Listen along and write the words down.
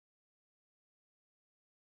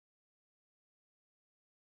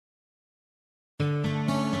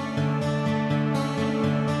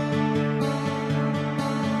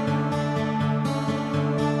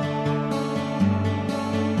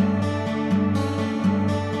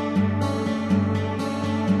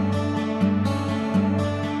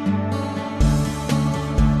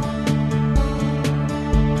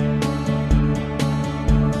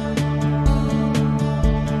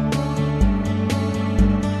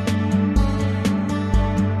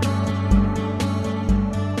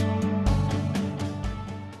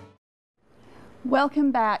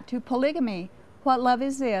Welcome back to Polygamy. What love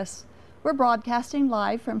is this? We're broadcasting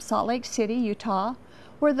live from Salt Lake City, Utah,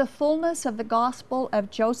 where the fullness of the gospel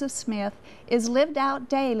of Joseph Smith is lived out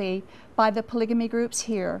daily by the polygamy groups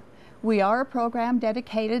here. We are a program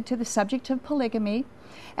dedicated to the subject of polygamy,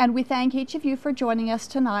 and we thank each of you for joining us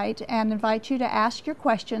tonight and invite you to ask your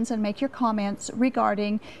questions and make your comments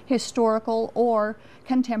regarding historical or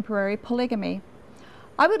contemporary polygamy.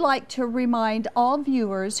 I would like to remind all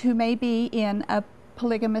viewers who may be in a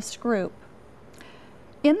polygamous group.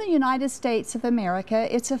 In the United States of America,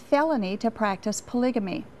 it's a felony to practice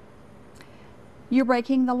polygamy. You're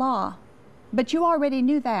breaking the law, but you already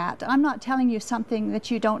knew that. I'm not telling you something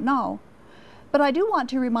that you don't know. But I do want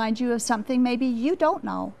to remind you of something maybe you don't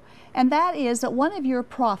know, and that is that one of your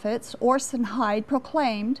prophets, Orson Hyde,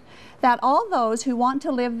 proclaimed that all those who want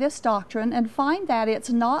to live this doctrine and find that it's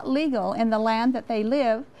not legal in the land that they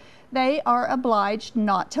live, they are obliged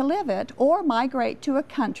not to live it or migrate to a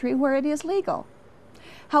country where it is legal.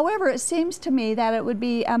 However, it seems to me that it would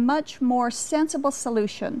be a much more sensible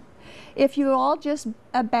solution if you all just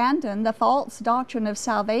abandon the false doctrine of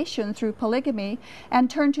salvation through polygamy and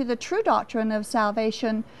turn to the true doctrine of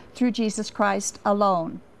salvation through Jesus Christ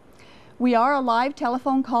alone. We are a live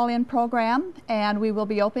telephone call-in program, and we will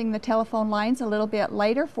be opening the telephone lines a little bit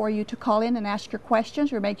later for you to call in and ask your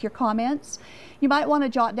questions or make your comments. You might want to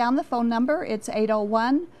jot down the phone number. It's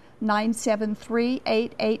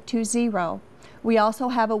 801-973-8820. We also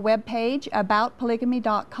have a web page,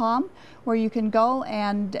 aboutpolygamy.com, where you can go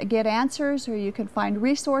and get answers, or you can find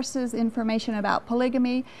resources, information about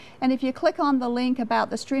polygamy. And if you click on the link about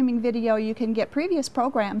the streaming video, you can get previous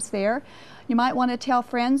programs there. You might want to tell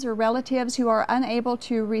friends or relatives who are unable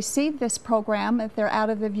to receive this program if they're out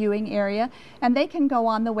of the viewing area, and they can go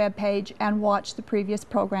on the web page and watch the previous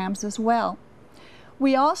programs as well.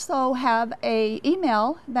 We also have an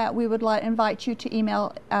email that we would invite you to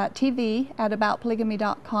email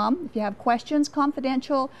tv@aboutpolygamy.com. If you have questions,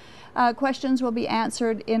 confidential questions will be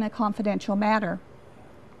answered in a confidential manner.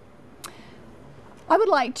 I would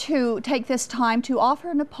like to take this time to offer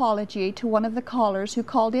an apology to one of the callers who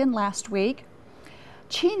called in last week.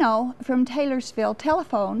 Chino from Taylorsville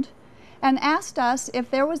telephoned and asked us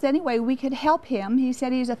if there was any way we could help him. He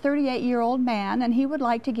said he's a 38-year-old man and he would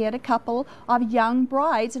like to get a couple of young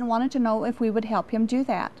brides and wanted to know if we would help him do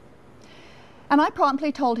that. And I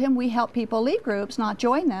promptly told him we help people leave groups, not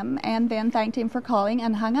join them, and then thanked him for calling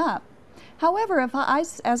and hung up. However,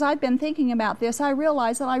 as I've been thinking about this, I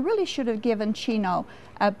realized that I really should have given Chino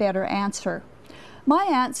a better answer. My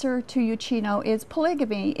answer to you, Chino, is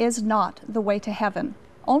polygamy is not the way to heaven.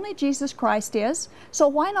 Only Jesus Christ is, so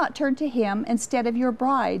why not turn to Him instead of your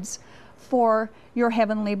brides for your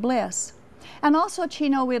heavenly bliss? And also,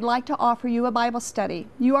 Chino, we'd like to offer you a Bible study.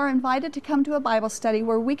 You are invited to come to a Bible study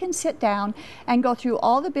where we can sit down and go through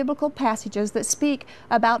all the biblical passages that speak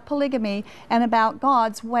about polygamy and about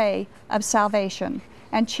God's way of salvation.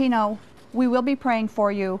 And Chino, we will be praying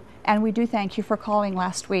for you, and we do thank you for calling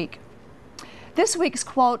last week. This week's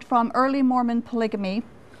quote from Early Mormon Polygamy,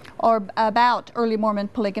 or about Early Mormon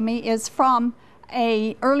Polygamy, is from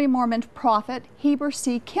a early Mormon prophet, Heber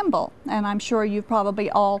C. Kimball. And I'm sure you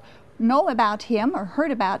probably all know about him or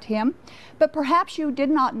heard about him, but perhaps you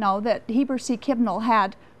did not know that Heber C. Kimball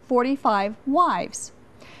had 45 wives.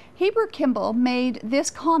 Heber Kimball made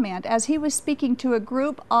this comment as he was speaking to a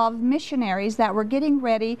group of missionaries that were getting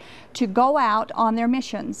ready to go out on their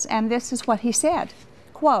missions, and this is what he said,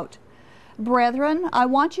 quote, "Brethren, I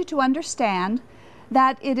want you to understand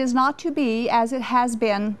that it is not to be as it has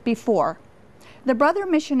been before. The brother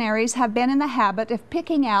missionaries have been in the habit of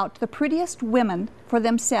picking out the prettiest women for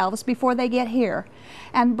themselves before they get here,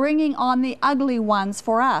 and bringing on the ugly ones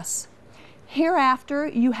for us. Hereafter,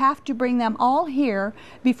 you have to bring them all here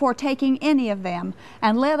before taking any of them,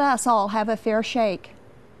 and let us all have a fair shake."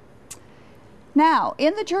 Now,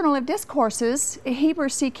 in the Journal of Discourses, Heber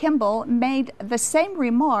C. Kimball made the same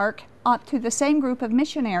remark to the same group of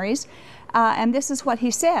missionaries, and this is what he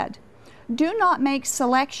said: "Do not make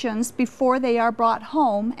selections before they are brought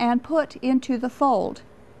home and put into the fold."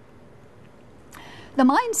 The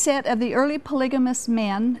mindset of the early polygamous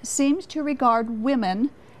men seems to regard women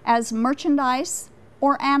as merchandise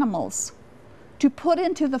or animals, to put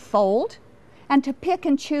into the fold, and to pick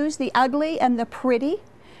and choose the ugly and the pretty,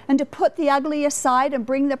 and to put the ugly aside and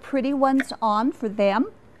bring the pretty ones on for them.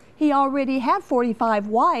 He already had 45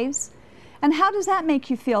 wives. And how does that make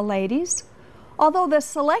you feel, ladies? Although the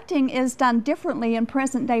selecting is done differently in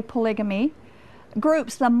present-day polygamy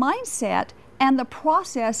groups, the mindset and the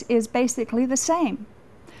process is basically the same.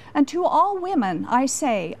 And to all women, I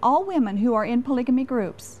say, all women who are in polygamy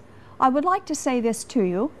groups, I would like to say this to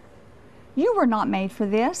you. You were not made for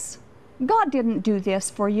this. God didn't do this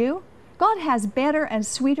for you. God has better and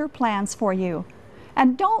sweeter plans for you.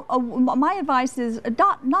 And don't, my advice is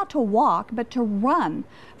not to walk, but to run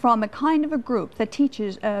from a kind of a group that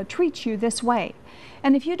treats you this way.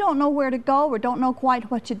 And if you don't know where to go or don't know quite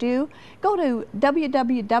what to do, go to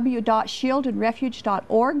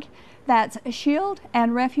www.shieldandrefuge.org. That's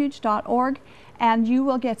shieldandrefuge.org, and you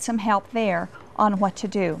will get some help there on what to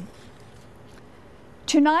do.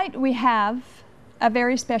 Tonight we have a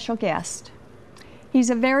very special guest. He's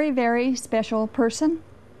a very, very special person,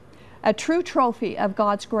 a true trophy of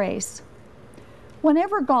God's grace.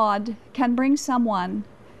 Whenever God can bring someone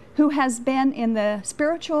who has been in the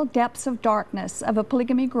spiritual depths of darkness of a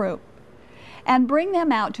polygamy group and bring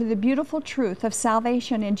them out to the beautiful truth of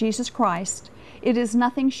salvation in Jesus Christ, it is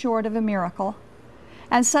nothing short of a miracle.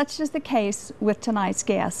 And such is the case with tonight's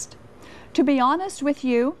guest. To be honest with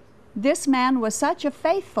you, this man was such a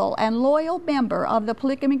faithful and loyal member of the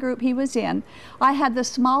polygamy group he was in, I had the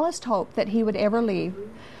smallest hope that he would ever leave.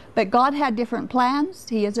 But God had different plans.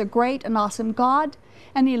 He is a great and awesome God,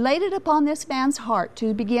 and He laid it upon this man's heart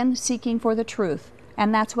to begin seeking for the truth,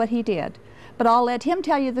 and that's what he did. But I'll let him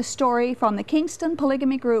tell you the story. From the Kingston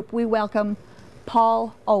Polygamy Group, we welcome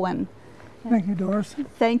Paul Owen. Thank you, Doris.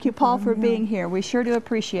 Thank you, Paul, for being here. We sure do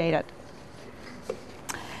appreciate it.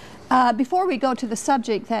 Before we go to the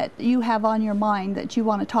subject that you have on your mind that you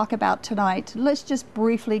want to talk about tonight, let's just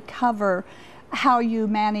briefly cover how you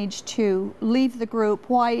managed to leave the group,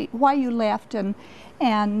 why you left, and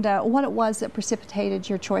what it was that precipitated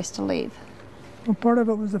your choice to leave. Well, part of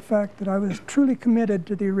it was the fact that I was truly committed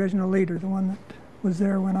to the original leader, the one that was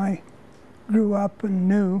there when I grew up and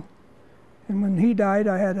knew. And when he died,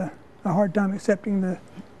 I had a hard time accepting the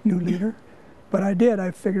new leader. But I did. I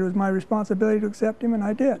figured it was my responsibility to accept him, and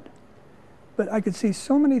I did. But I could see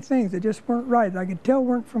so many things that just weren't right, I could tell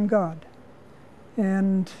weren't from God.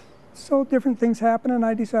 And so different things happened, and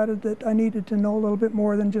I decided that I needed to know a little bit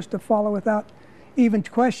more than just to follow without even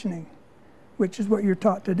questioning, which is what you're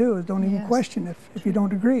taught to do, is don't even question if you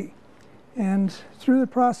don't agree. And through the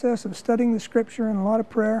process of studying the Scripture and a lot of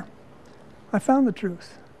prayer, I found the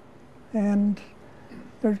truth. And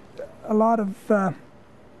there's a lot of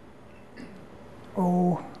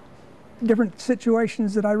different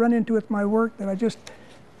situations that I run into with my work that I just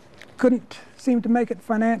couldn't seem to make it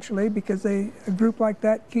financially, because a group like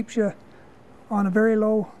that keeps you on a very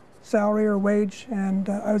low salary or wage, and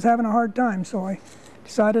I was having a hard time, so I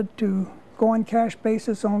decided to go on cash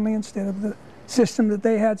basis only instead of the system that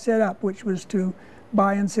they had set up, which was to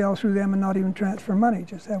buy and sell through them and not even transfer money,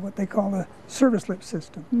 just have what they call a service slip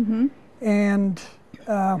system. Mm-hmm. And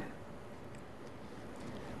I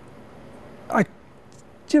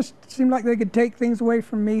just seemed like they could take things away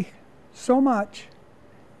from me so much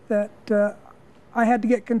that I had to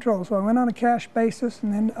get control. So I went on a cash basis,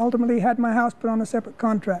 and then ultimately had my house put on a separate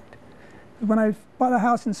contract. When I bought a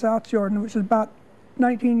house in South Jordan, which was about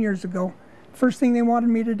 19 years ago, first thing they wanted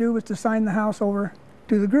me to do was to sign the house over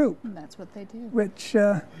to the group. And that's what they do. Which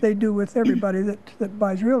they do with everybody that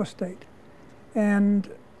buys real estate. And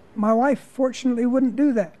my wife, fortunately, wouldn't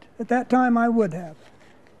do that. At that time, I would have.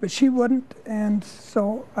 But she wouldn't, and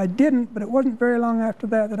so I didn't, but it wasn't very long after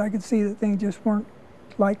that I could see that things just weren't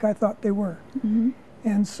like I thought they were. Mm-hmm.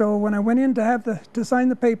 And so when I went in to sign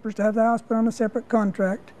the papers to have the house put on a separate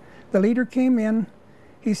contract, the leader came in.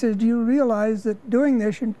 He said, "Do you realize that doing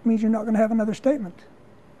this means you're not going to have another statement?"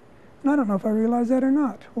 And I don't know if I realized that or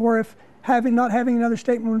not, or if not having another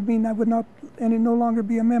statement would mean I would not no longer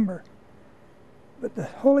be a member. But the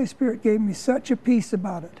Holy Spirit gave me such a peace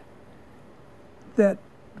about it that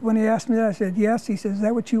when he asked me that, I said, yes. He says, "Is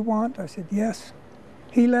that what you want?" I said, yes.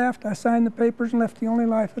 He left. I signed the papers and left the only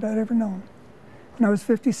life that I'd ever known. And I was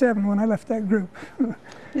 57 when I left that group.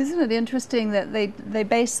 Isn't it interesting that they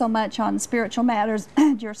base so much on spiritual matters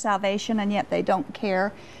and your salvation, and yet they don't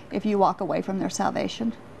care if you walk away from their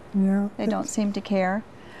salvation? Yeah. They don't seem to care.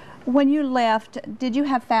 When you left, did you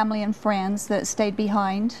have family and friends that stayed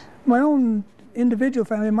behind? My own individual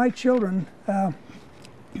family, my children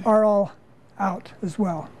are all out as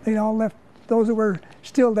well. They all left. Those that were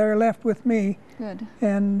still there left with me. Good.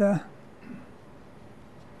 And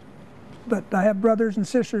but I have brothers and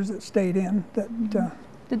sisters that stayed in. That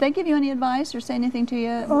did they give you any advice or say anything to you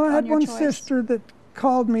on your choice? I had one sister that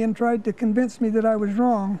called me and tried to convince me that I was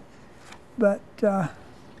wrong, but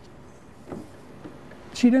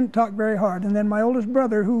she didn't talk very hard. And then my oldest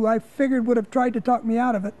brother, who I figured would have tried to talk me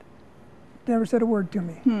out of it, never said a word to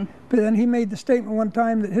me. But then he made the statement one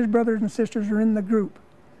time that his brothers and sisters are in the group.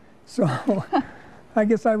 So I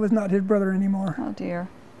guess I was not his brother anymore. Oh dear.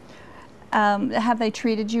 Have they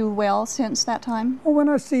treated you well since that time? Well, when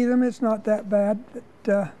I see them, it's not that bad, but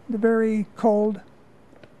they're very cold.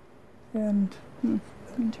 And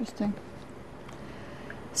Interesting.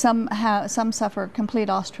 Some suffer complete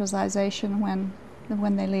ostracization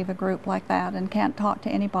when they leave a group like that and can't talk to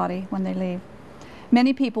anybody when they leave.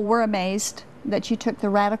 Many people were amazed that you took the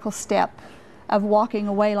radical step of walking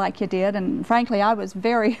away like you did, and frankly, I was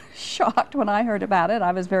very shocked when I heard about it.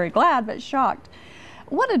 I was very glad, but shocked.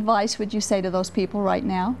 What advice would you say to those people right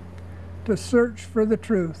now? to search for the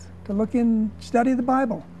truth, to look in, study the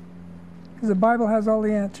Bible, because the Bible has all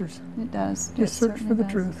the answers. It does. Just search for the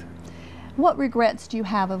truth. What regrets do you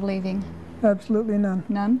have of leaving? Absolutely none.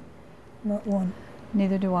 None? Not one.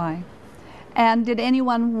 Neither do I. And did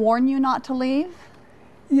anyone warn you not to leave?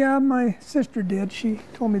 Yeah, my sister did. She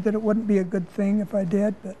told me that it wouldn't be a good thing if I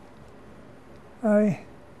did, but it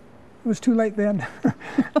was too late then. I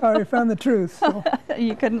already found the truth. So.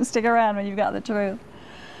 You couldn't stick around when you got the truth.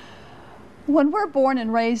 When we're born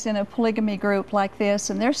and raised in a polygamy group like this,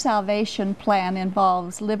 and their salvation plan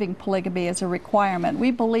involves living polygamy as a requirement,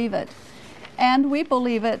 we believe it. And we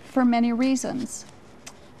believe it for many reasons.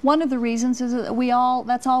 One of the reasons is that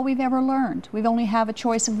that's all we've ever learned. We only have a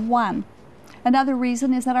choice of one. Another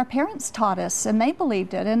reason is that our parents taught us and they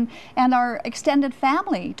believed it, and our extended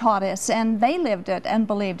family taught us and they lived it and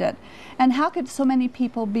believed it. And how could so many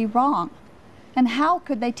people be wrong? And how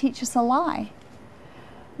could they teach us a lie?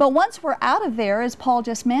 But once we're out of there, as Paul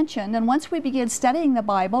just mentioned, and once we begin studying the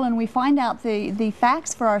Bible and we find out the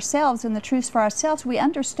facts for ourselves and the truths for ourselves, we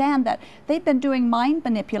understand that they've been doing mind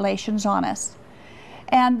manipulations on us.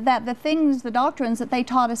 And that the doctrines that they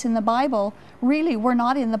taught us in the Bible really were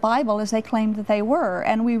not in the Bible as they claimed that they were.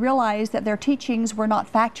 And we realize that their teachings were not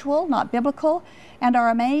factual, not biblical, and are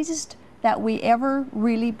amazed that we ever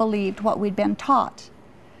really believed what we'd been taught.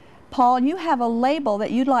 Paul, you have a label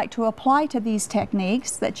that you'd like to apply to these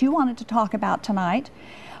techniques that you wanted to talk about tonight.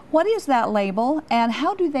 What is that label, and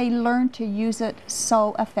how do they learn to use it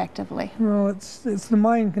so effectively? Well, it's the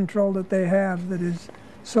mind control that they have that is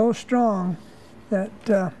so strong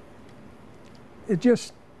that it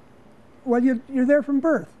just, well, you're there from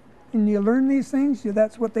birth, and you learn these things.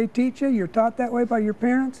 That's what they teach you. You're taught that way by your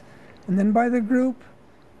parents, and then by the group.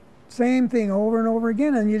 Same thing over and over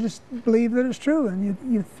again, and you just believe that it's true, and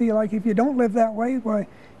you feel like if you don't live that way, why,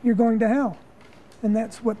 you're going to hell. And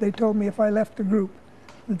that's what they told me if I left the group,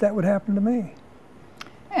 that would happen to me.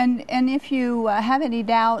 And if you have any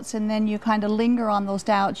doubts and then you kind of linger on those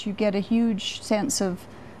doubts, you get a huge sense of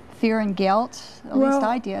fear and guilt. At least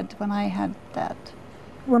I did when I had that.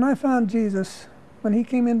 When I found Jesus, when he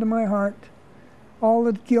came into my heart, all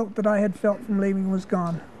the guilt that I had felt from leaving was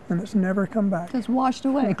gone. And it's never come back. Just washed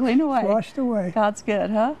away, clean away. Washed away. God's good,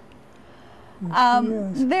 huh?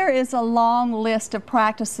 Yes. There is a long list of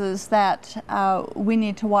practices that we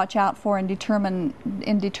need to watch out for in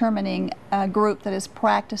determining a group that is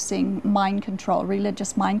practicing mind control,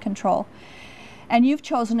 religious mind control. And you've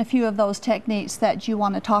chosen a few of those techniques that you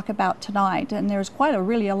want to talk about tonight. And there's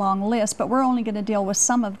really a long list, but we're only going to deal with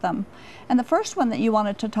some of them. And the first one that you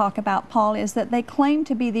wanted to talk about, Paul, is that they claim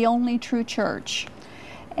to be the only true church.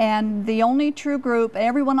 And the only true group,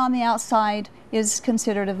 everyone on the outside is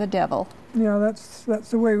considered of the devil. Yeah, that's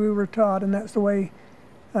the way we were taught, and that's the way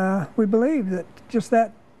we believe. That just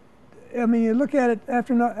that. I mean, you look at it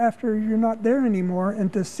after you're not there anymore,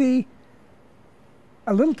 and to see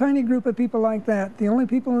a little tiny group of people like that, the only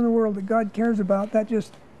people in the world that God cares about, that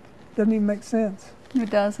just doesn't even make sense. It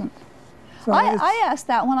doesn't. So I asked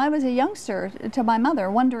that when I was a youngster to my mother,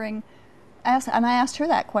 wondering, and I asked her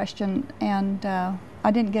that question, and I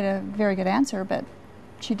didn't get a very good answer, but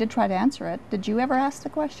she did try to answer it. Did you ever ask the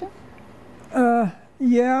question?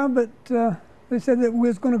 Yeah, but they said that it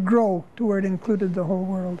was going to grow to where it included the whole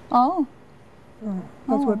world. Oh.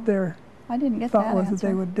 That's what their I didn't get thought that was answer. that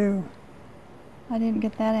they would do. I didn't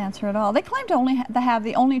get that answer at all. They claim to have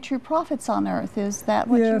the only true prophets on earth. Is that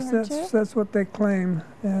what you heard too? Yes, that's what they claim.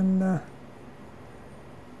 And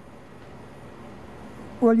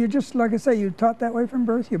well, you just, like I say, you're taught that way from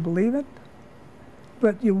birth. You believe it.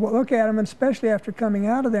 But you look at them, and especially after coming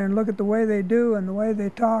out of there, and look at the way they do and the way they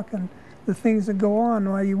talk and the things that go on,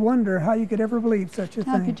 why you wonder how you could ever believe such a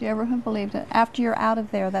thing. How could you ever have believed it? After you're out of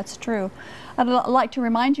there, that's true. I'd like to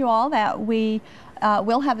remind you all that we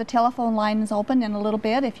will have the telephone lines open in a little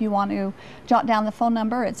bit. If you want to jot down the phone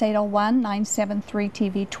number, it's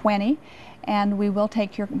 801-973-TV20, and we will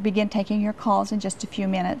begin taking your calls in just a few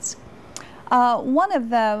minutes. One of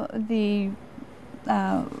the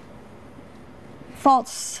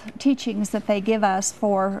false teachings that they give us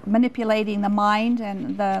for manipulating the mind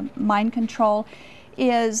and the mind control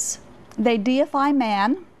is they deify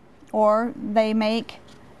man or they make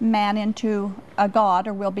man into a god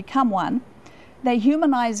or will become one. They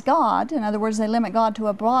humanize God. In other words, they limit God to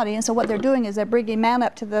a body, and so what they're doing is they're bringing man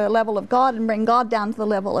up to the level of God and bring God down to the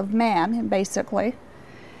level of man, basically.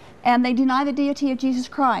 And they deny the deity of Jesus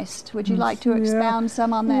Christ. Would you like to expound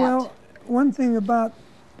some on that? Well, one thing about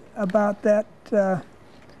that,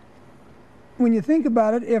 when you think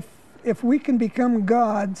about it, if we can become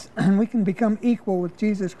gods and we can become equal with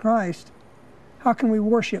Jesus Christ, how can we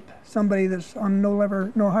worship somebody that's on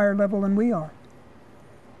no higher level than we are?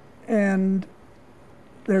 And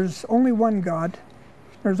there's only one God.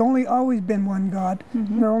 There's only always been one God.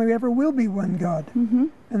 Mm-hmm. And there only ever will be one God. Mm-hmm.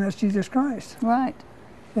 And that's Jesus Christ. Right.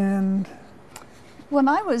 And when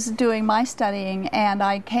I was doing my studying and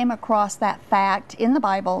I came across that fact in the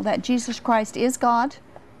Bible that Jesus Christ is God,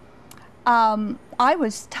 I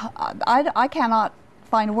cannot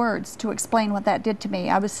find words to explain what that did to me.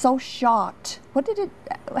 I was so shocked.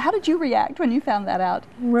 How did you react when you found that out?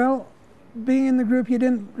 Well, being in the group, you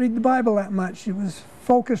didn't read the Bible that much. You was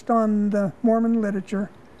focused on the Mormon literature,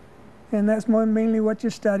 and that's mainly what you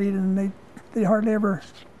studied, and they hardly ever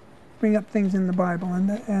bring up things in the Bible,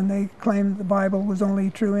 and they claim the Bible was only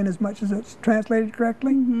true in as much as it's translated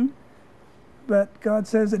correctly. Mm-hmm. But God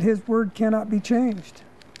says that His Word cannot be changed.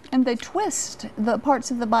 And they twist the parts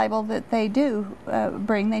of the Bible that they do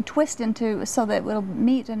bring, they twist into so that it will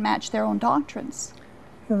meet and match their own doctrines.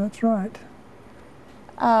 Yeah, that's right.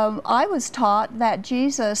 I was taught that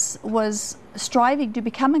Jesus was striving to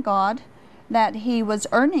become a God, that He was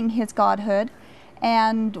earning His godhood,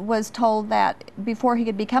 and was told that before He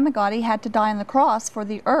could become a God, He had to die on the cross for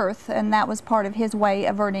the earth, and that was part of His way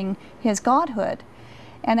of earning His godhood.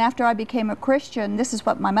 And after I became a Christian, this is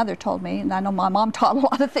what my mother told me, and I know my mom taught a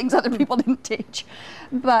lot of things other people didn't teach.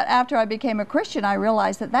 But after I became a Christian, I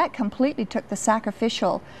realized that completely took the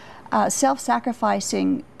sacrificial,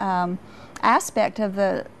 self-sacrificing aspect of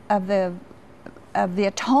the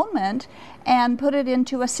atonement and put it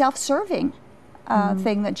into a self-serving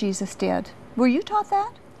thing that Jesus did. Were you taught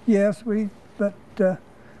that? Yes, we're taught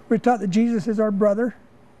that Jesus is our brother,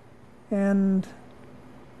 and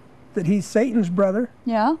that He's Satan's brother.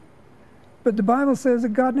 Yeah. But the Bible says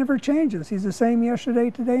that God never changes. He's the same yesterday,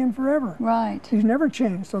 today, and forever. Right. He's never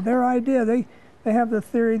changed. So their idea, they have the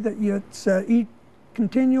theory that it's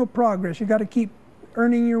continual progress. You got to keep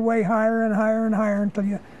earning your way higher and higher and higher until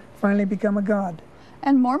you finally become a God.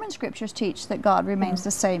 And Mormon scriptures teach that God remains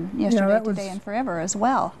the same yesterday, today, and forever as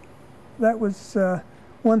well. That was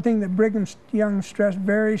one thing that Brigham Young stressed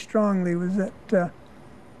very strongly, was that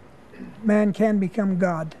man can become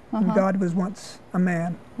God, and God was once a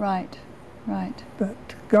man. Right, right. But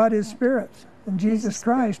God is spirit, and Jesus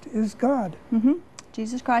Christ is God. Mm-hmm.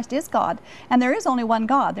 Jesus Christ is God, and there is only one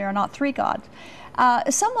God. There are not three gods.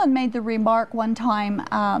 Someone made the remark one time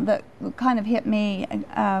that kind of hit me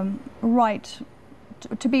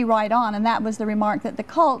to be right on, and that was the remark that the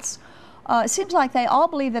cults, it seems like they all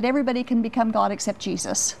believe that everybody can become God except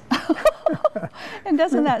Jesus. And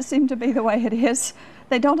doesn't that seem to be the way it is?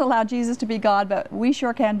 They don't allow Jesus to be God, but we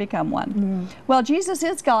sure can become one. Well, Jesus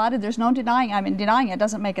is God, and there's no denying. I mean, denying it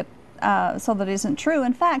doesn't make it so that it isn't true.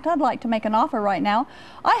 In fact, I'd like to make an offer right now.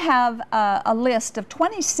 I have a list of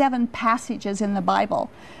 27 passages in the Bible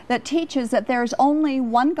that teaches that there's only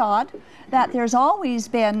one God, that there's always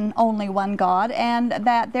been only one God, and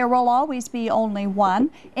that there will always be only one,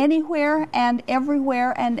 anywhere and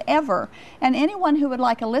everywhere and ever. And anyone who would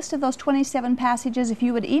like a list of those 27 passages, if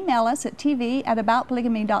you would email us at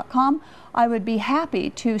tv@aboutpolygamy.com, I would be happy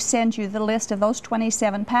to send you the list of those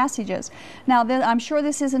 27 passages. Now, I'm sure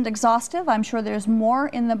this isn't exhaustive. I'm sure there's more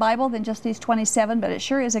in the Bible than just these 27, but it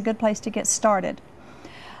sure is a good place to get started.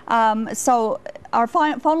 So our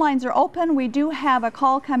phone lines are open. We do have a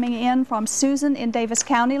call coming in from Susan in Davis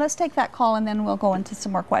County. Let's take that call and then we'll go into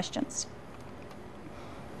some more questions.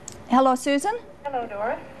 Hello, Susan. Hello,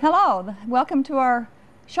 Doris. Hello. Welcome to our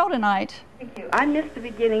show tonight. Thank you. I missed the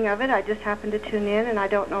beginning of it. I just happened to tune in, and I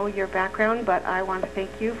don't know your background, but I want to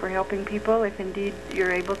thank you for helping people if indeed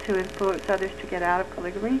you're able to influence others to get out of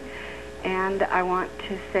polygamy. And I want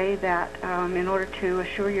to say that in order to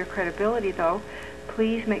assure your credibility, though,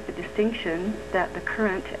 please make the distinction that the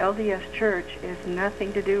current LDS Church is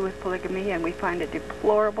nothing to do with polygamy, and we find it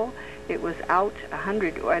deplorable. It was out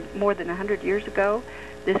more than 100 years ago.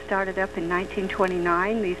 This started up in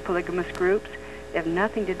 1929, these polygamous groups. They have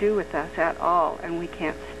nothing to do with us at all, and we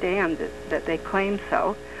can't stand that they claim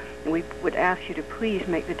so. And we would ask you to please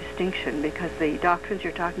make the distinction, because the doctrines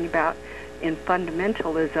you're talking about in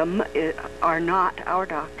fundamentalism are not our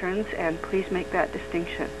doctrines, and please make that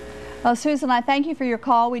distinction. Well, Susan, I thank you for your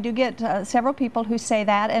call. We do get several people who say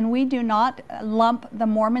that, and we do not lump the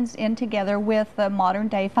Mormons in together with the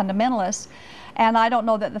modern-day fundamentalists. And I don't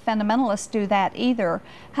know that the fundamentalists do that either.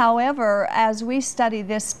 However, as we study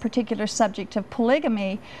this particular subject of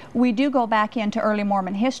polygamy, we do go back into early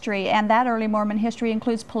Mormon history, and that early Mormon history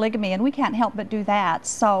includes polygamy, and we can't help but do that.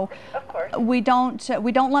 So Of course. we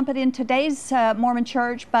don't lump it in today's Mormon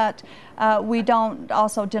church, but we don't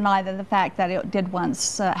also deny the fact that it did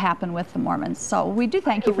once happen with the Mormons. So we do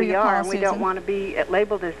thank you for your call, and we Susan. don't want to be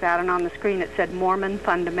labeled as that, and on the screen it said Mormon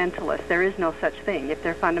fundamentalist. There is no such thing. If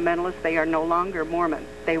they're fundamentalists, they are no longer Mormon.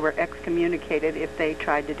 They were excommunicated if they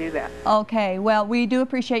tried to do that. Okay, well, we do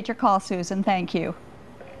appreciate your call, Susan. Thank you.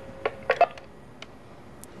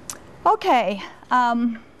 Okay,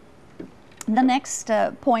 the next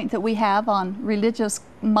point that we have on religious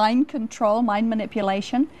mind control, mind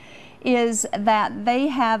manipulation, is that they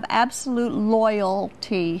have absolute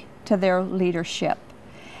loyalty to their leadership,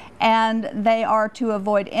 and they are to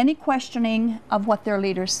avoid any questioning of what their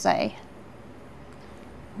leaders say.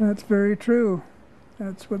 That's very true.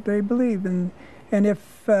 That's what they believe, and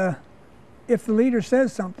if the leader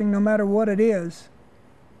says something, no matter what it is,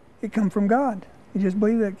 it comes from God. You just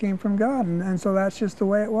believe that it came from God, and so that's just the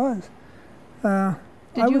way it was. Oh,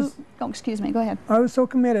 excuse me, go ahead. I was so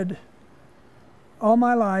committed all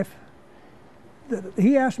my life that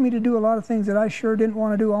he asked me to do a lot of things that I sure didn't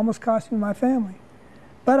want to do, almost cost me my family.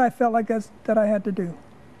 But I felt like that I had to do,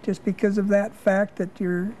 just because of that fact that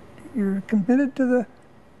you're committed to the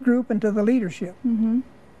group and to the leadership. Mm-hmm.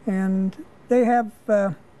 And they have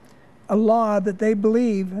a law that they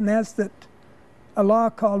believe, and that's that a law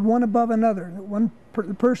called one above another. That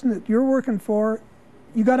the person that you're working for,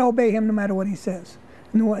 you got to obey him no matter what he says,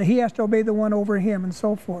 and he has to obey the one over him, and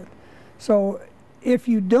so forth. So if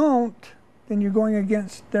you don't, then you're going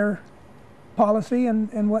against their policy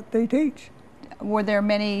and what they teach. Were there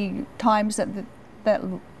many times that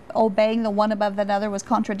obeying the one above the other was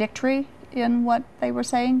contradictory in what they were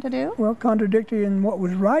saying to do? Well, contradictory in what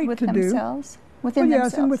was right to do. Within yes,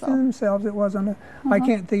 themselves, and within themselves it wasn't. I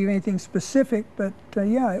can't think of anything specific, but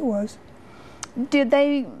yeah, it was. Did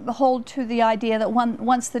they hold to the idea that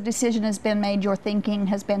once the decision has been made, your thinking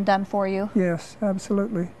has been done for you? Yes,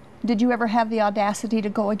 absolutely. Did you ever have the audacity to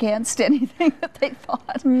go against anything that they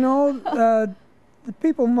thought? No, the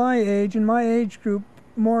people my age and my age group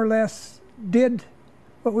more or less did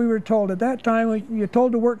what we were told. At that time, you're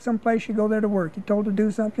told to work someplace, you go there to work. You're told to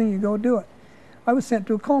do something, you go do it. I was sent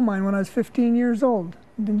to a coal mine when I was 15 years old.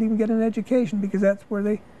 Didn't even get an education because that's where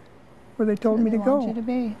they told me to go. Want you to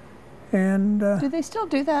be. And do they still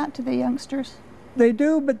do that to the youngsters? They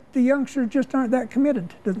do, but the youngsters just aren't that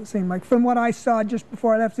committed, doesn't seem like. From what I saw just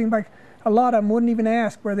before I left, it seemed like a lot of them wouldn't even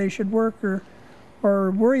ask where they should work or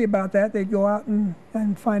worry about that. They'd go out and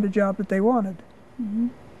find a job that they wanted. Mm-hmm.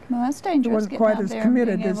 Well, that's dangerous. It wasn't quite as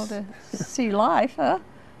committed being able to see life, huh?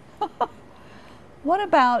 What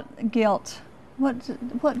about guilt?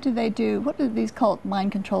 What do they do? What do these cult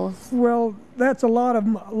mind controls? Well, that's a lot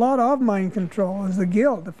of mind control is the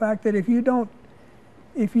guilt. The fact that if you don't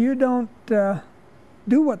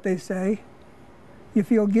do what they say, you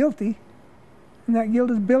feel guilty, and that guilt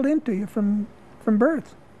is built into you from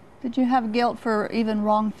birth. Did you have guilt for even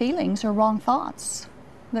wrong feelings or wrong thoughts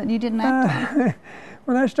that you didn't act on?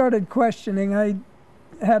 When I started questioning, I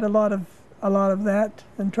had a lot of that,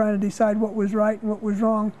 and trying to decide what was right and what was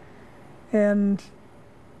wrong, and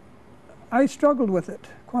I struggled with it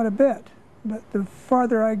quite a bit. But the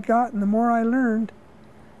farther I got and the more I learned,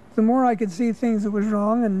 the more I could see things that was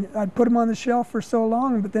wrong, and I'd put them on the shelf for so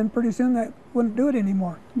long, but then pretty soon that wouldn't do it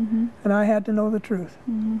anymore. Mm-hmm. And I had to know the truth.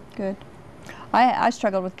 Mm-hmm. Good. I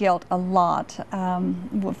struggled with guilt a lot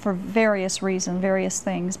for various reasons, various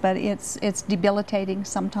things, but it's debilitating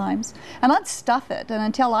sometimes. And I'd stuff it,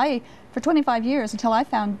 and for 25 years, until I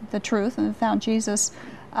found the truth and found Jesus,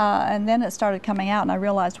 and then it started coming out, and I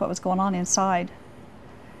realized what was going on inside.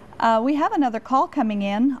 We have another call coming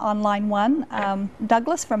in on line 1.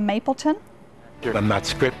 Douglas from Mapleton. I'm not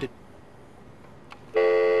scripted.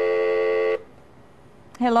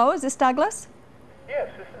 Hello, is this Douglas? Yes,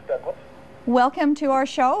 this is Douglas. Welcome to our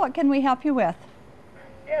show. What can we help you with?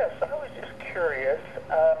 Yes, I was just curious.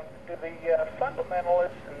 Do the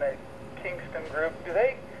fundamentalists in the Kingston group, do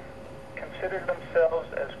they consider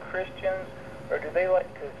themselves as Christians, or do they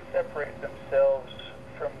like to separate themselves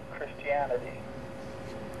from Christianity?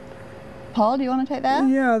 Paul, do you want to take that?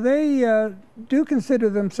 Yeah, they do consider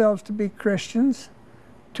themselves to be Christians,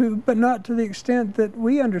 but not to the extent that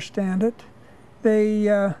we understand it. They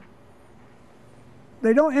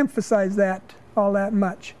don't emphasize that all that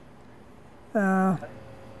much. But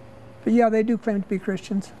yeah, they do claim to be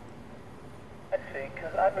Christians.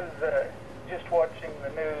 was just watching the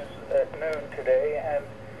news at noon today, and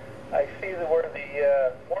I see where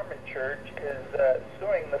the Mormon Church is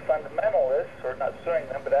suing the fundamentalists, or not suing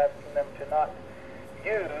them, but asking them to not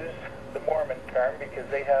use the Mormon term because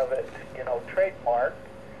they have it, trademarked,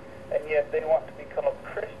 and yet they want to be called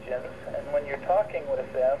Christians. And when you're talking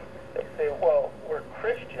with them, they say, well, we're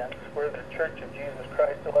Christians, we're the Church of Jesus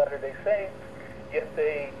Christ of Latter-day Saints, yet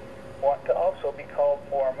they want to also be called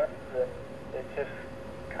Mormons, and it's just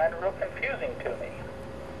kind of real confusing to me.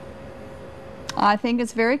 I think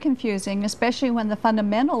it's very confusing, especially when the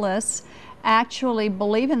fundamentalists actually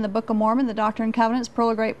believe in the Book of Mormon, the Doctrine and Covenants, Pearl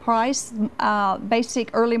of Great Price, basic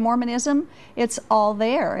early Mormonism. It's all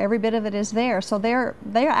there. Every bit of it is there. So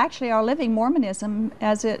they actually are living Mormonism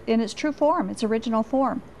as it in its true form, its original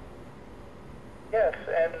form. Yes,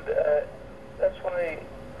 and that's when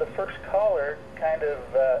the first caller kind of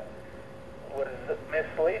was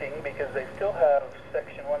misleading, because they still have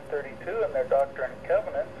Section 132 in their Doctrine and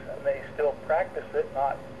Covenants, and they still practice it,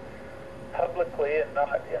 not publicly and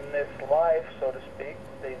not in this life, so to speak.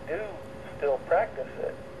 They do still practice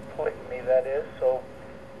it, polygamy, that is. So,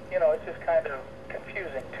 it's just kind of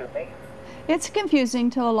confusing to me. It's confusing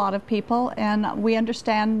to a lot of people, and we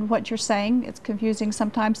understand what you're saying. It's confusing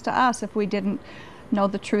sometimes to us. If we didn't know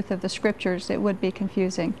the truth of the Scriptures, it would be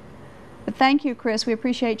confusing. But thank you, Chris. We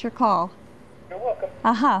appreciate your call. You're welcome.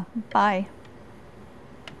 Bye.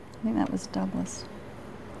 I think that was Douglas.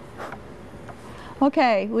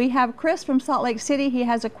 Okay, we have Chris from Salt Lake City. He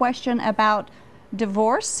has a question about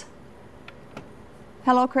divorce.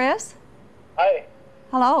 Hello, Chris. Hi.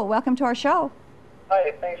 Hello, welcome to our show.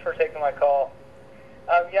 Hi, thanks for taking my call.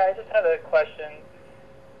 I just had a question.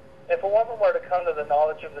 If a woman were to come to the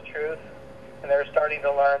knowledge of the truth, and they were starting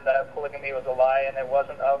to learn that polygamy was a lie and it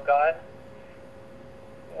wasn't of God,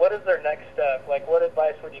 what is their next step? Like, what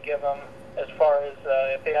advice would you give them as far as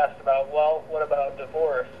if they asked about, well, what about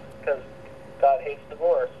divorce? Because God hates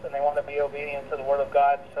divorce, and they want to be obedient to the Word of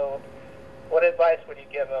God. So what advice would you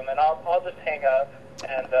give them? And I'll just hang up.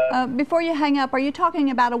 And before you hang up, are you talking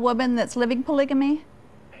about a woman that's living polygamy?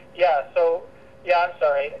 I'm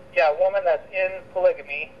sorry. Yeah, a woman that's in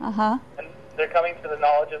polygamy, and they're coming to the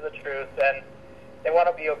knowledge of the truth, and they want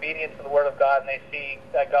to be obedient to the Word of God, and they see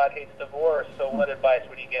that God hates divorce. So what advice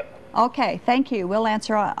would you give them? Okay, thank you. We'll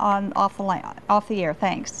answer off the air.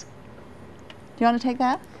 Thanks. Do you want to take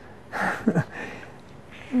that?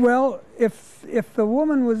 Well, if the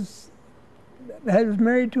woman was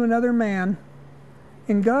married to another man,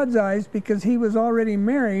 in God's eyes, because he was already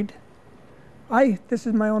married, this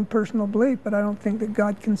is my own personal belief, but I don't think that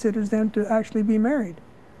God considers them to actually be married.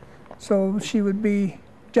 So she would be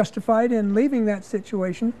justified in leaving that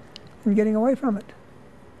situation and getting away from it.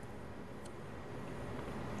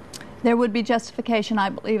 There would be justification, I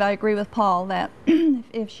believe. I agree with Paul that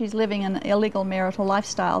if she's living an illegal marital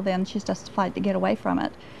lifestyle, then she's justified to get away from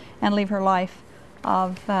it and leave her life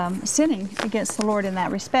of sinning against the Lord in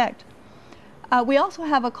that respect. We also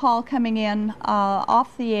have a call coming in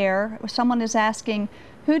off the air. Someone is asking,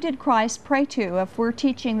 who did Christ pray to? If we're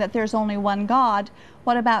teaching that there's only one God,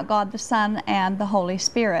 what about God the Son and the Holy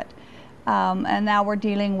Spirit? And now we're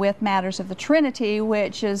dealing with matters of the Trinity,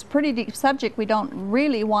 which is a pretty deep subject we don't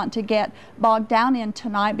really want to get bogged down in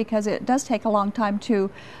tonight, because it does take a long time to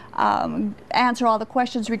answer all the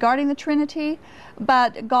questions regarding the Trinity.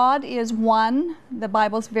 But God is one. The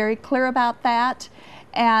Bible's very clear about that.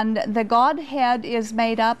 And the Godhead is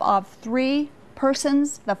made up of three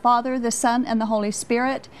persons, the Father, the Son, and the Holy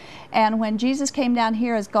Spirit. And when Jesus came down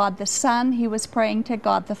here as God the Son, he was praying to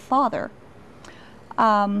God the Father.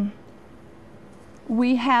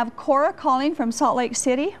 We have Cora calling from Salt Lake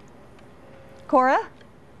City. Cora?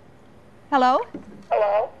 Hello?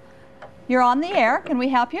 Hello? You're on the air. Can we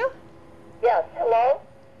help you? Yes, hello?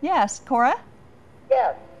 Yes, Cora?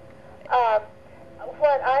 Yes.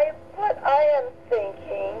 What I am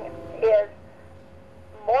thinking is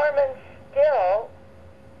Mormons still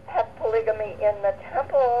have polygamy in the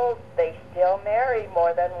temple. They still marry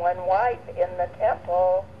more than one wife in the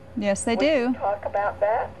temple. Yes, they Would do. you talk about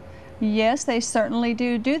that? Yes, they certainly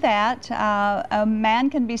do that. A man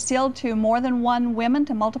can be sealed to more than one woman,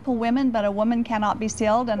 to multiple women, but a woman cannot be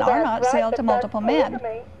sealed and are not sealed to multiple men.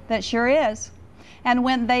 That sure is. And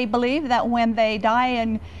when they believe that when they die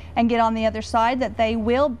and get on the other side, that they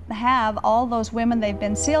will have all those women they've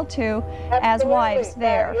been sealed to as wives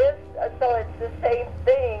there. So it's the same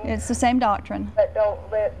thing. It's the same doctrine. But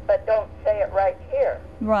don't say it right here.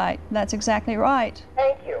 Right. That's exactly right.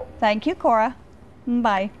 Thank you. Thank you, Cora.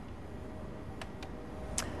 Bye.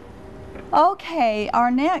 Okay, our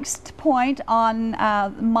next point on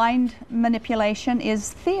mind manipulation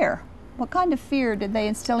is fear. What kind of fear did they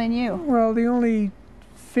instill in you? Well, the only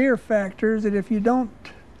fear factor is that if you don't,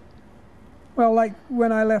 well, like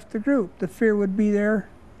when I left the group, the fear would be there,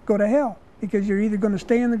 go to hell, because you're either going to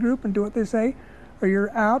stay in the group and do what they say, or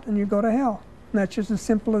you're out and you go to hell. And that's just as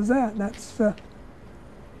simple as that.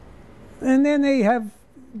 And then they have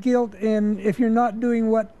guilt in if you're not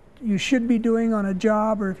doing what you should be doing on a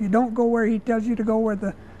job, or if you don't go where he tells you to go, where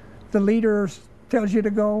the leader tells you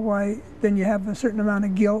to go, why then you have a certain amount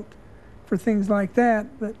of guilt for things like that,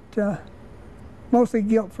 but mostly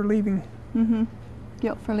guilt for leaving. Mm-hmm.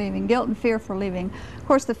 Guilt for leaving. Guilt and fear for leaving. Of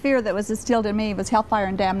course, the fear that was instilled in me was hellfire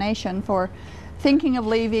and damnation for thinking of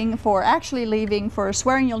leaving, for actually leaving, for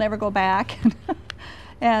swearing you'll never go back,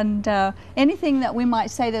 and anything that we might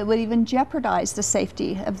say that would even jeopardize the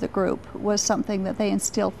safety of the group was something that they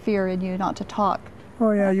instilled fear in you not to talk.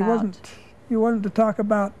 Oh yeah, about. you wasn't to talk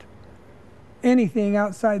about anything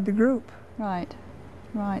outside the group. Right,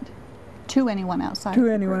 right. To anyone outside. To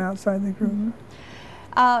anyone outside the group.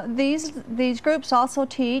 Mm-hmm. These groups also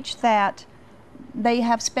teach that they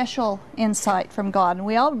have special insight from God, and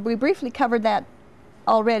we briefly covered that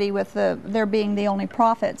already with their being the only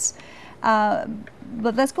prophets. But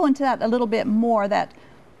let's go into that a little bit more. That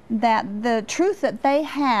the truth that they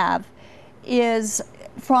have is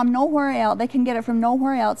from nowhere else. They can get it from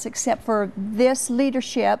nowhere else except for this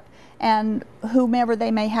leadership and whomever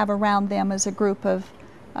they may have around them as a group of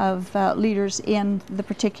leaders in the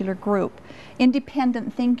particular group.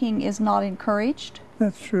 Independent thinking is not encouraged.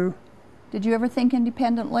 That's true. Did you ever think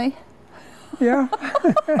independently? Yeah,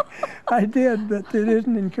 I did, but it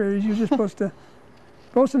isn't encouraged. You're just supposed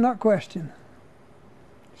to not question.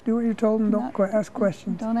 Just do what you're told and don't ask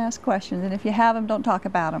questions. Don't ask questions, and if you have them, don't talk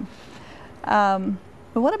about them.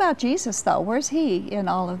 But what about Jesus, though? Where's he in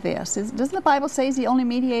all of this? Doesn't the Bible say he's the only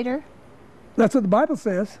mediator? That's what the Bible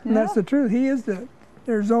says, and Yeah. that's the truth. He is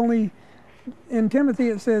in Timothy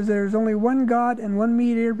it says there's only one God and one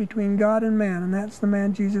mediator between God and man, and that's the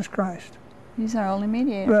man Jesus Christ. He's our only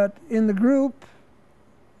mediator. But in the group,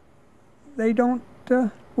 they don't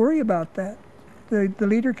worry about that. The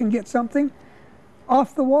leader can get something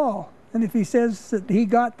off the wall, and if he says that he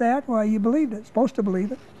got that, why, you believed it. Supposed to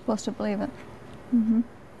believe it. Supposed to believe it. Mm-hmm.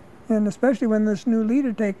 And especially when this new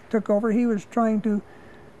leader took over, he was trying to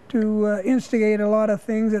instigate a lot of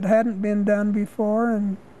things that hadn't been done before,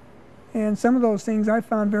 and some of those things I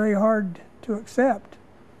found very hard to accept.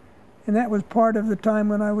 And that was part of the time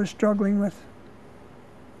when I was struggling with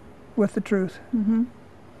the truth. Mm-hmm.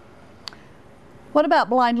 What about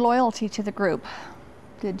blind loyalty to the group?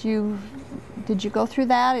 Did you go through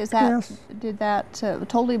that? Yes. Did that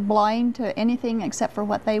totally blind to anything except for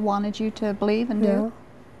what they wanted you to believe and Yeah, do?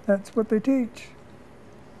 that's what they teach.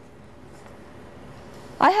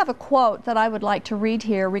 I have a quote that I would like to read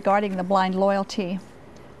here regarding the blind loyalty.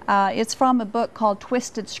 It's from a book called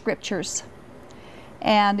Twisted Scriptures,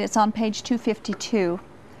 and it's on page 252.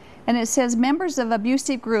 And it says, members of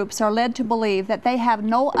abusive groups are led to believe that they have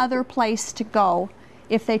no other place to go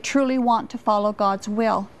if they truly want to follow God's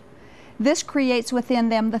will. This creates within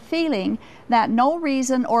them the feeling that no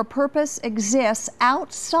reason or purpose exists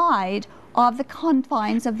outside of the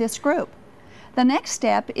confines of this group. The next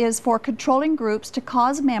step is for controlling groups to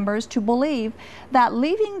cause members to believe that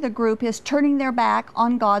leaving the group is turning their back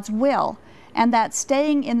on God's will, and that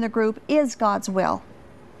staying in the group is God's will.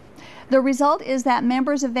 The result is that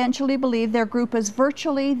members eventually believe their group is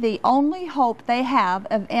virtually the only hope they have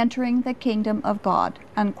of entering the kingdom of God,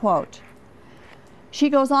 unquote. She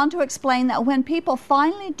goes on to explain that when people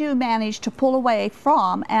finally do manage to pull away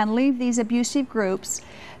from and leave these abusive groups,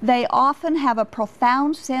 they often have a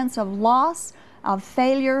profound sense of loss, of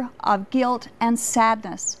failure, of guilt, and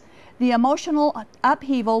sadness. The emotional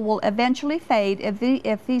upheaval will eventually fade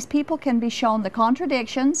if these people can be shown the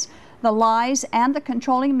contradictions, the lies, and the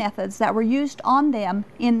controlling methods that were used on them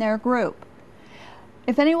in their group.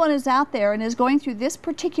 If anyone is out there and is going through this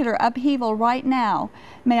particular upheaval right now,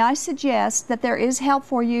 may I suggest that there is help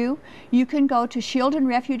for you. You can go to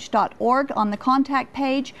shieldandrefuge.org on the contact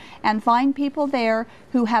page and find people there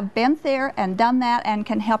who have been there and done that and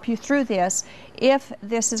can help you through this if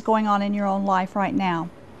this is going on in your own life right now.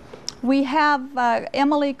 We have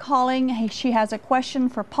Emily calling. She has a question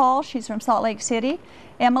for Paul. She's from Salt Lake City.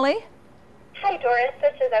 Emily? Hi, Doris.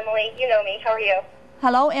 This is Emily. You know me. How are you?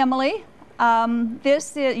 Hello, Emily.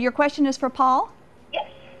 Your question is for Paul? Yes.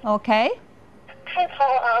 Okay. Hi,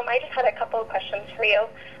 Paul. I just had a couple of questions for you.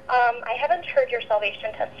 I haven't heard your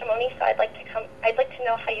salvation testimony, so I'd like to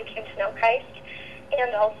know how you came to know Christ.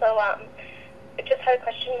 And also, I just had a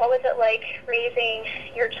question. What was it like raising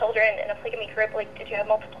your children in a polygamy group? Like, did you have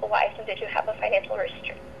multiple wives, and did you have a financial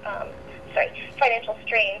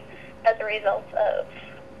strain as a result of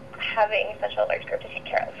having such a large group to take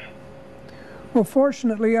care of? Well,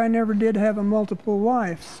 fortunately, I never did have a multiple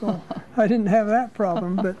wife, so I didn't have that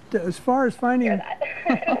problem. But as far as finding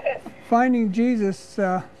Jesus,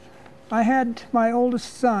 I had my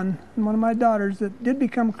oldest son and one of my daughters that did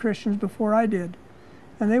become Christians before I did,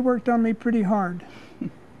 and they worked on me pretty hard.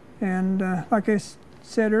 And like I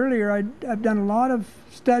said earlier, I've done a lot of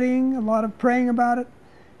studying, a lot of praying about it.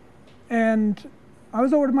 And I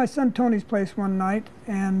was over to my son Tony's place one night,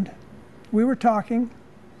 and we were talking.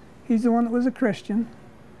 He's the one that was a Christian.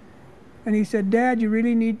 And he said, "Dad, you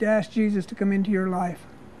really need to ask Jesus to come into your life."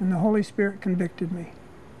 And the Holy Spirit convicted me.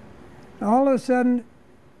 And all of a sudden,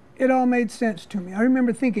 it all made sense to me. I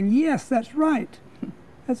remember thinking, yes, that's right.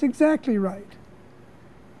 That's exactly right.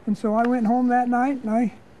 And so I went home that night and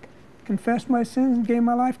I confessed my sins and gave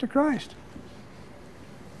my life to Christ.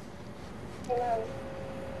 Hello.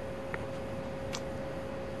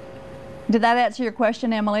 Did that answer your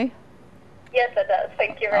question, Emily? Yes, it does.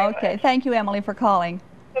 Thank you very much. Okay. Thank you, Emily, for calling.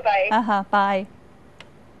 Bye-bye. Bye.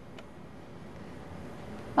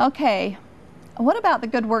 Okay. What about the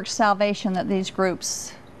good works salvation that these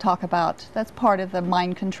groups talk about? That's part of the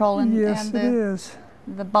mind control and, Yes, and it is.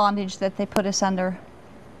 the bondage that they put us under.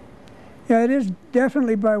 Yeah, it is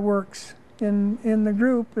definitely by works in the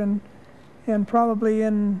group and probably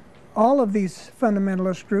in all of these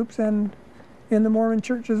fundamentalist groups and in the Mormon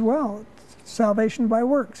Church as well. It's salvation by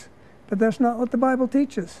works. But that's not what the Bible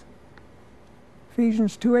teaches.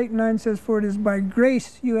 Ephesians 2:8-9 says, "For it is by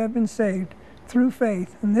grace you have been saved, through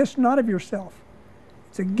faith, and this not of yourself.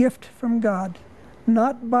 It's a gift from God,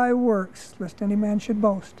 not by works, lest any man should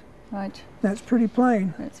boast." Right. That's pretty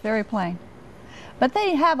plain. It's very plain. But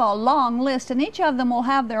they have a long list, and each of them will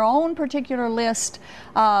have their own particular list.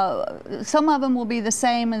 Some of them will be the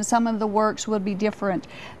same, and some of the works will be different.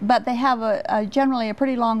 But they have generally a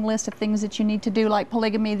pretty long list of things that you need to do, like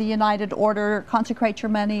polygamy, the united order, consecrate your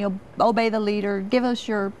money, obey the leader, give us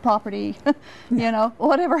your property, you know,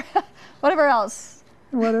 whatever else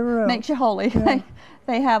makes you holy. Yeah.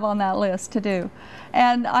 They have on that list to do.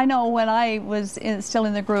 And I know when I was still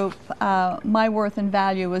in the group, my worth and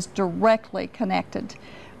value was directly connected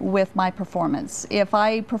with my performance. If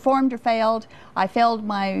I performed or failed, I failed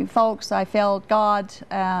my folks, I failed God,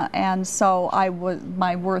 and so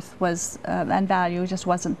my worth was and value just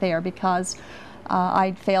wasn't there because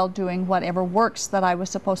I'd failed doing whatever works that I was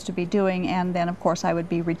supposed to be doing, and then of course I would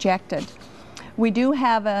be rejected. We do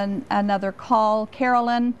have another call.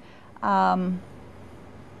 Carolyn.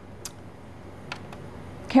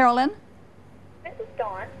 Carolyn? This is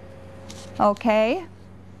Dawn. Okay.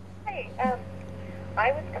 Hey,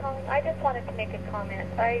 I was calling. I just wanted to make a comment.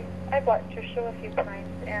 I've watched your show a few times,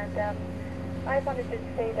 and I wanted to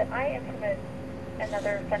say that I am from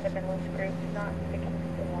another fundamentalist group, not the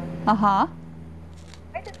Kingston one. Uh-huh.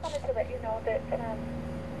 I just wanted to let you know that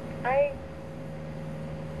I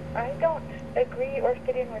don't agree or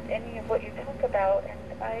fit in with any of what you talk about, and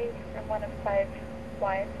I am one of 5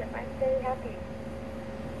 wives, and I'm very happy.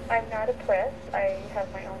 I'm not oppressed. I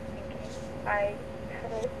have my own thinking. I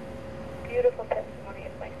have a beautiful testimony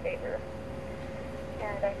of my Savior.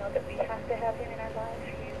 And I know that we have to have Him in our life.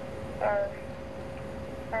 He's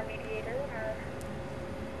our mediator.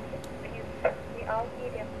 We all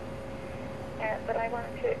need Him. But I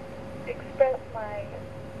wanted to express my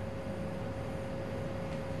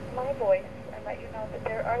voice and let you know that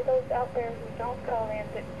there are those out there who don't call in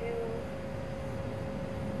that do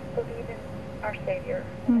believe in our Savior,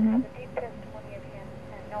 and have a deep testimony of Him,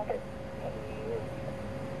 and know that He is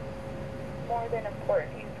more than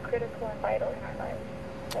important. He's critical and vital in our lives.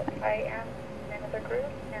 But I am in another group,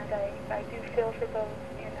 and I do feel for those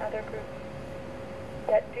in other groups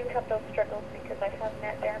that do have those struggles, because I have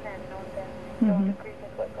met them and known them and don't agree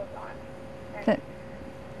with what goes on. And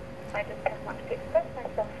I just kind of wanted to express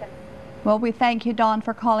myself. Well, we thank you, Dawn,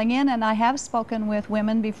 for calling in, and I have spoken with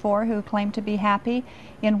women before who claim to be happy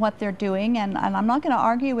in what they're doing, and I'm not going to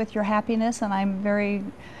argue with your happiness, and I'm very,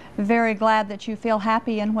 very glad that you feel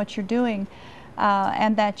happy in what you're doing,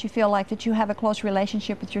 and that you feel like that you have a close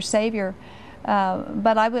relationship with your Savior.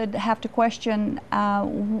 But I would have to question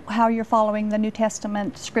how you're following the New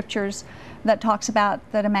Testament scriptures that talks about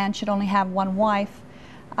that a man should only have one wife.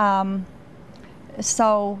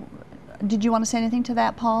 So, did you want to say anything to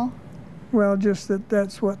that, Paul? Well, just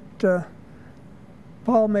that's what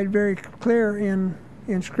Paul made very clear in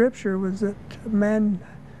Scripture, was that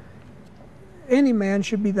any man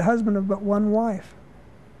should be the husband of but one wife.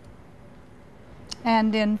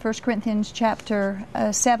 And in 1 Corinthians chapter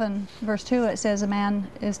 7, verse 2, it says a man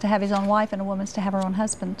is to have his own wife and a woman's to have her own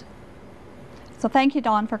husband. So thank you,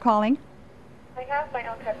 Dawn, for calling. I have my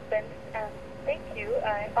own husband, and thank you.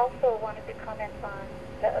 I also wanted to comment on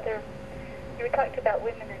the other, you were talking about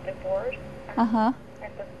women in divorce, and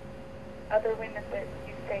the other women that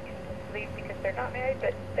you say can just leave because they're not married,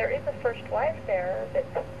 but there is a first wife there that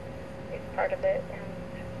is part of it, and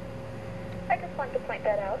I just wanted to point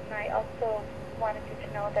that out, and I also wanted you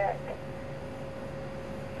to know that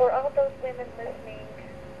for all those women listening,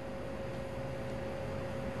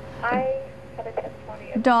 I have a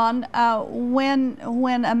testimony of Dawn,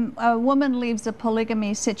 when a woman leaves a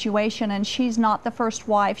polygamy situation and she's not the first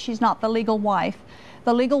wife, she's not the legal wife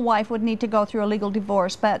would need to go through a legal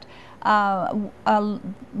divorce, but a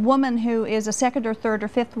woman who is a second or third or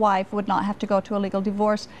fifth wife would not have to go to a legal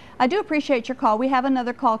divorce. I do appreciate your call. We have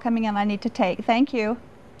another call coming in I need to take. Thank you.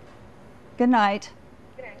 Good night.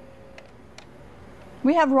 Good night.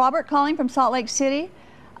 We have Robert calling from Salt Lake City.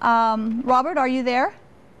 Robert, are you there?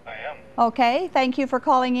 I am. Okay, thank you for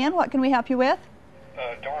calling in. What can we help you with?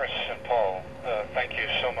 Doris and Paul, thank you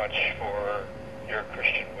so much for your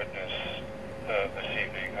Christian witness this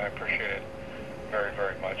evening. I appreciate it very,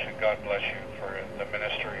 very much, and God bless you for the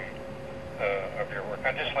ministry of your work.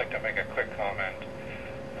 I'd just like to make a quick comment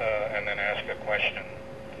and then ask a question.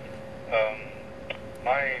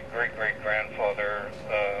 My great-great-grandfather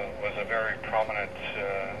was a very prominent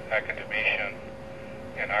academician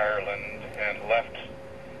in Ireland and left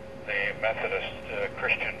the Methodist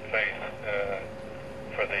Christian faith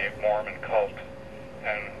for the Mormon cult.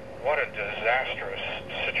 And what a disastrous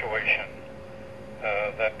situation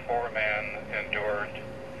that poor man endured,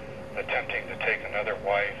 attempting to take another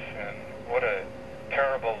wife, and what a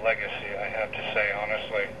terrible legacy, I have to say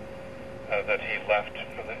honestly, that he left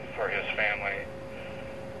for his family.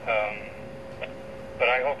 But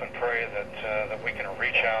I hope and pray that we can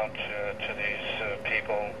reach out to these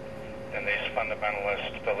people in these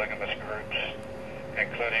fundamentalist polygamous groups,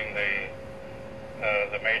 including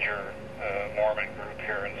the major Mormon group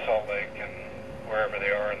here in Salt Lake and wherever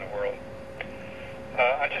they are in the world.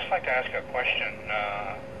 I'd just like to ask a question.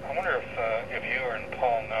 I wonder if you and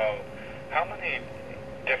Paul know how many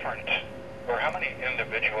different or how many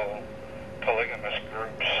individual polygamous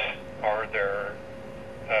groups are there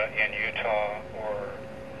in Utah or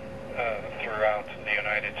throughout the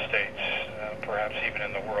United States, perhaps even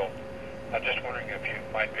in the world. I'm just wondering if you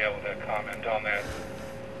might be able to comment on that.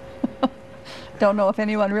 Don't know if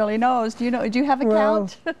anyone really knows. Do you know? Do you have a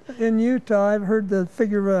count? In Utah, I've heard the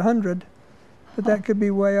figure of 100, but that could be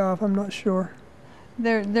way off. I'm not sure.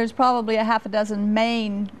 There's probably a half a dozen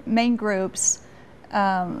main groups,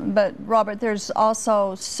 but Robert, there's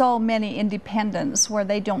also so many independents where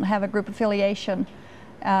they don't have a group affiliation,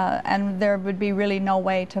 and there would be really no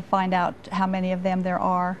way to find out how many of them there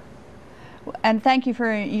are. And thank you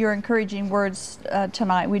for your encouraging words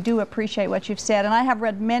tonight. We do appreciate what you've said. And I have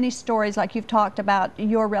read many stories like you've talked about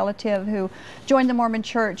your relative who joined the Mormon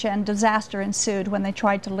Church and disaster ensued when they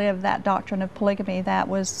tried to live that doctrine of polygamy that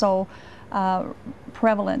was so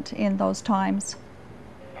prevalent in those times.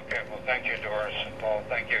 Okay, well, thank you, Doris and Paul.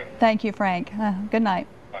 Thank you. Thank you, Frank. Good night.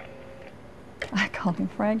 Bye. I called him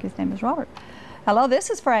Frank. His name is Robert. Hello, this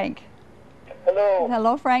is Frank. Hello.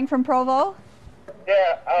 Hello, Frank from Provo.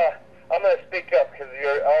 Yeah, I'm going to speak up because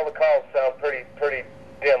all the calls sound pretty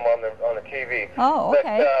dim on the TV. Oh,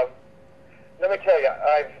 okay. But let me tell you,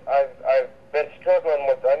 I've been struggling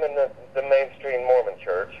with. I'm in the mainstream Mormon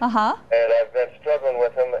church, and I've been struggling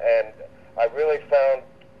with them, and I really found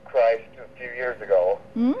Christ a few years ago,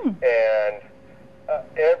 and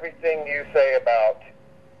everything you say about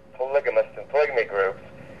polygamists and polygamy groups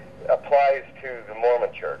applies to the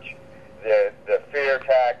Mormon church. The fear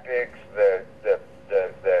tactics,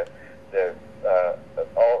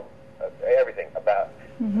 everything about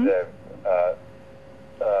the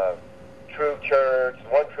true church,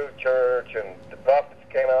 one true church, and the prophets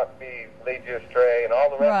cannot lead you astray, and all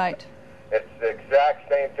the rest. Right. It's the exact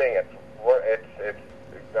same thing. It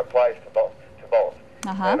applies to both.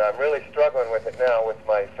 And I'm really struggling with it now with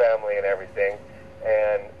my family and everything.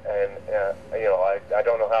 And you know, I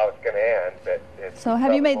don't know how it's going to end, but it's. So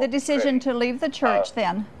have you made the decision to leave the church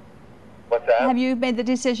then? What's that? Have you made the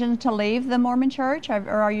decision to leave the Mormon church, or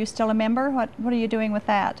are you still a member? What are you doing with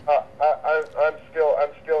that? I'm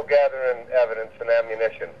still gathering evidence and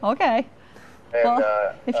ammunition. Okay. And,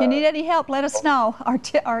 well, if you need any help, let us know.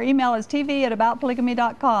 Our email is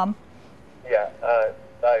tv@aboutpolygamy.com. Yeah,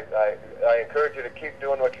 I encourage you to keep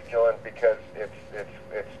doing what you're doing because it's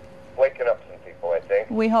waking up some people, I think.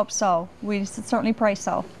 We hope so. We certainly pray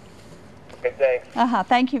so. Okay, thanks.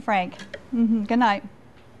 Thank you, Frank. Good night.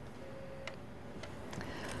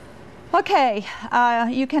 Okay,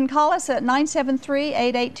 you can call us at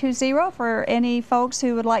 973-8820 for any folks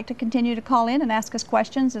who would like to continue to call in and ask us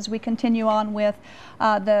questions as we continue on with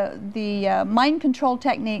the mind control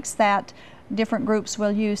techniques that different groups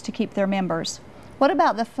will use to keep their members. What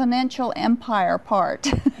about the financial empire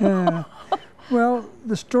part? Well,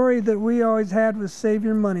 the story that we always had was save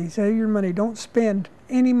your money. Save your money. Don't spend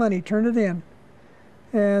any money. Turn it in.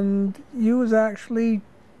 And you was actually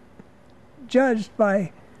judged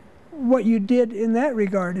by what you did in that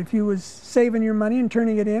regard. If you was saving your money and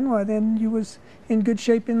turning it in, well, then you was in good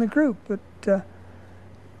shape in the group. But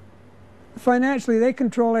financially, they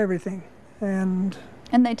control everything. And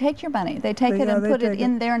they take your money. They take it and put it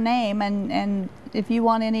in their name. And if you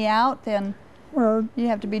want any out, then you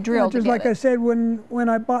have to be drilled. Just like I said when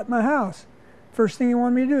I bought my house, first thing you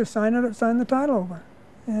wanted me to do is sign the title over,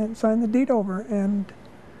 and sign the deed over. And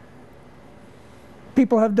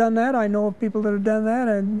people have done that. I know of people that have done that,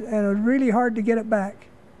 and it was really hard to get it back.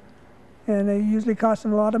 And it usually cost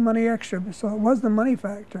them a lot of money extra, so it was the money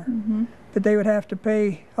factor. But they would have to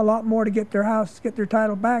pay a lot more to get their house, get their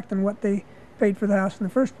title back than what they paid for the house in the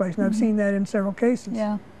first place. And I've seen that in several cases.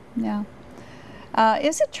 Yeah, yeah.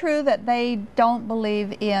 Is it true that they don't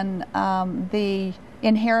believe in the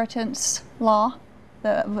inheritance law,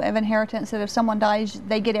 of inheritance, that if someone dies,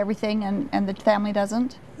 they get everything and the family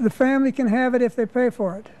doesn't? The family can have it if they pay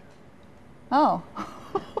for it. Oh.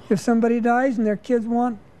 If somebody dies and their kids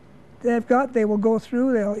want they will go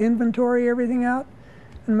through, they'll inventory everything out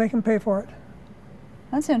and make them pay for it.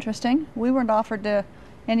 That's interesting. We weren't offered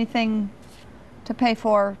anything to pay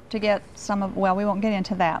for to get some of, well, we won't get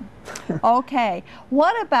into that. Okay.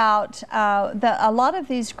 What about a lot of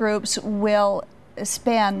these groups will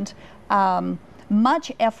spend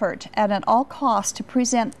much effort and at all costs to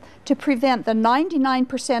prevent the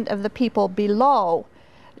 99% of the people below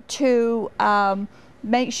to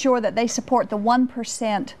make sure that they support the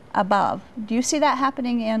 1% above. Do you see that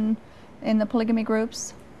happening in the polygamy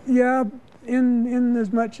groups? Yeah, in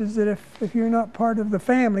as much as that if you're not part of the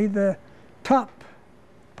family, the top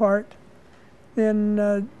part,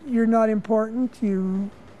 then you're not important. You're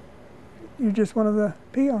just one of the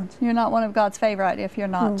peons. You're not one of God's favorite if you're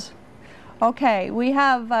not. No. Okay, we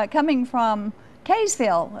have coming from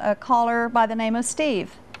Kaysville a caller by the name of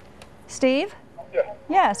Steve. Steve? Yeah.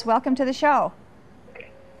 Yes, welcome to the show.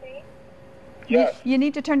 Yes. You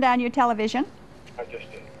need to turn down your television. I just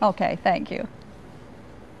did. Okay, thank you.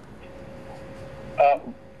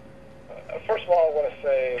 First of all, I want to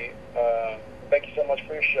say thank you so much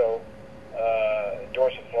for your show,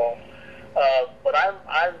 Doris and Paul. But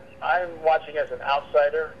I'm watching as an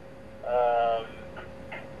outsider,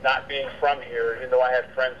 not being from here, even though I had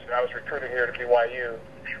friends and I was recruited here to BYU,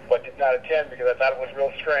 but did not attend because I thought it was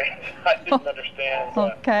real strange. I didn't understand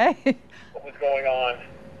what was going on.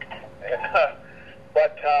 And,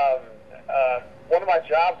 but one of my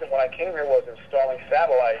jobs when I came here was installing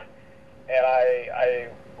satellite, and I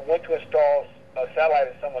went to install a satellite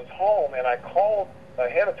at someone's home, and I called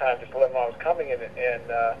ahead of time just to let them know I was coming, and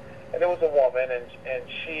it was a woman, and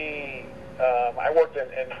she, I worked as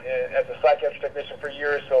a psychiatric technician for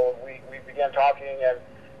years, so we began talking,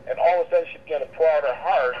 and all of a sudden she began to pour out her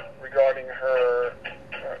heart regarding her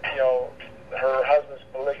husband's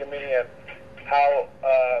polygamy and how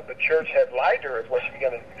the church had lied to her is what she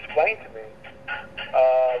began to explain to me.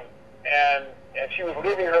 And she was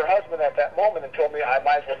leaving her husband at that moment and told me I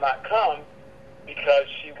might as well not come because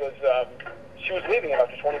she was leaving him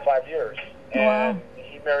after 25 years. And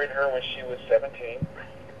he married her when she was 17.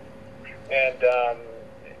 And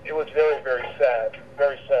it was very, very sad,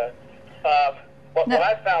 very sad. But what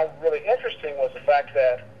I found really interesting was the fact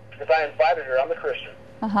that, because I invited her, I'm a Christian,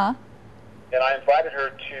 and I invited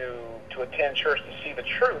her to attend church to see the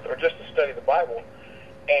truth or just to study the Bible,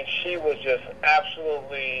 and she was just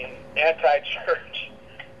absolutely anti-church.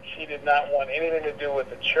 She did not want anything to do with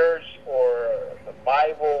the church or the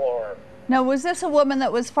Bible or... Now, was this a woman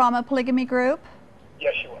that was from a polygamy group?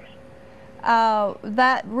 Yes, she was.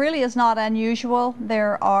 That really is not unusual.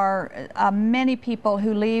 There are many people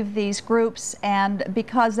who leave these groups, and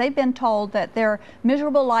because they've been told that their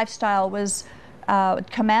miserable lifestyle was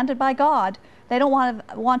commanded by God, they don't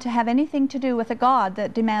want to have anything to do with a God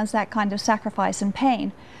that demands that kind of sacrifice and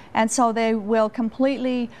pain. And so they will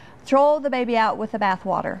completely throw the baby out with the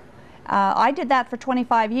bathwater. I did that for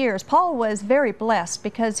 25 years. Paul was very blessed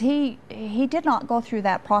because he did not go through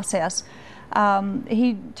that process.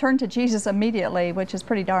 He turned to Jesus immediately, which is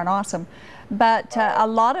pretty darn awesome. But a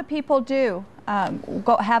lot of people do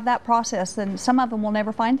have that process, and some of them will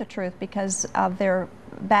never find the truth because of their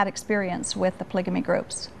bad experience with the polygamy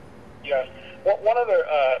groups. Yes. One other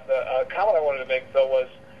comment I wanted to make, though, was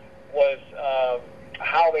was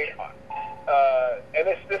how they, and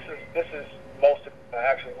this is most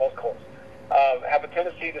cults have a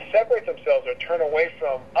tendency to separate themselves or turn away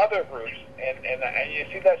from other groups, and you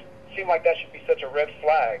see that seem like that should be such a red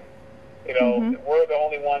flag. You know, we're the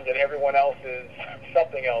only ones, and everyone else is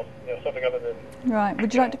something else. You know, something other than. Right.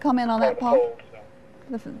 Would you like to comment on that, Paul? Fold, so.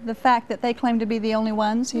 The fact that they claim to be the only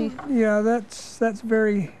ones. Yeah, that's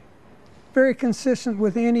very, very consistent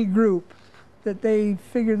with any group, that they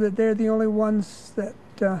figure that they're the only ones that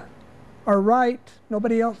are right.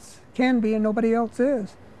 Nobody else can be, and nobody else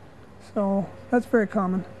is. So that's very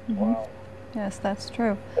common. Wow. Yes, that's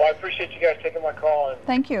true. Well, I appreciate you guys taking my call. And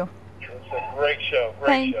thank you. It's a great show.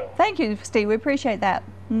 Great show. Thank you, Steve. We appreciate that.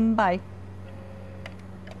 Bye.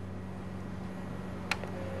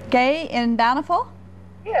 Gay in Bountiful?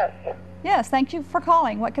 Yes. Yes, thank you for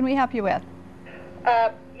calling. What can we help you with?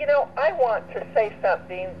 You know, I want to say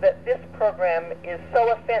something, that this program is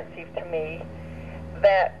so offensive to me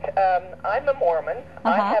that I'm a Mormon.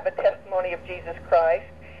 I have a testimony of Jesus Christ,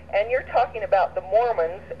 and you're talking about the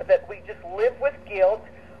Mormons, that we just live with guilt.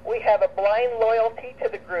 We have a blind loyalty to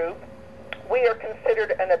the group. We are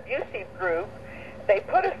considered an abusive group. They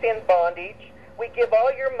put us in bondage. We give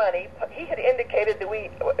all your money. He had indicated that we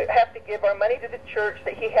have to give our money to the church,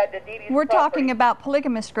 that he had to deed his We're property. talking about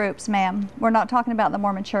polygamist groups, ma'am. We're not talking about the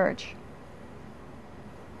Mormon Church.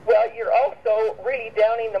 Well, you're also really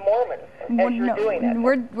downing the Mormons as you're doing it.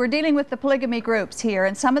 We're dealing with the polygamy groups here,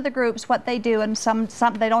 and some of the groups, what they do, and some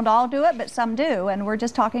they don't all do it, but some do, and we're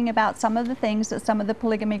just talking about some of the things that some of the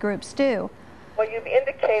polygamy groups do. Well, you've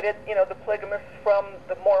indicated, you know, the polygamists from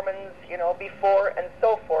the Mormons, you know, before and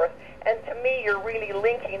so forth, and to me, you're really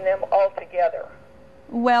linking them all together.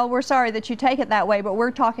 Well, we're sorry that you take it that way, but we're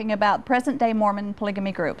talking about present-day Mormon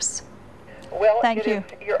polygamy groups. Well, thank you.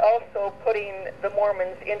 You're also putting the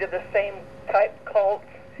Mormons into the same type cults.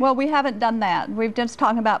 Well, we haven't done that. We've just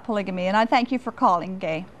talking about polygamy, and I thank you for calling,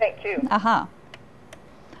 Gay. Thank you.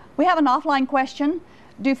 We have an offline question.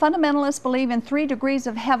 Do fundamentalists believe in 3 degrees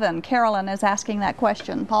of heaven? Carolyn is asking that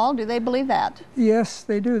question. Paul, do they believe that? Yes,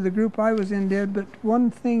 they do. The group I was in did, but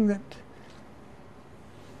one thing that,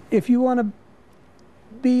 if you want to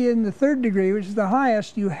be in the 3rd degree, which is the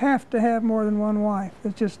highest, you have to have more than one wife.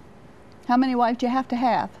 It's just... How many wives do you have to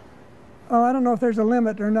have? Oh, I don't know if there's a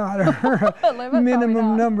limit or not, or a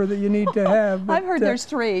minimum number that you need to have. But, I've heard there's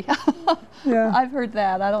 3. Yeah. I've heard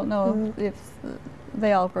that. I don't know if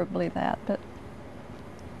they all believe that, but...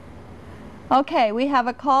 Okay, we have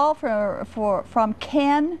a call from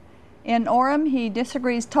Ken in Orem. He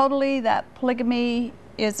disagrees totally that polygamy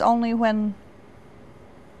is only when...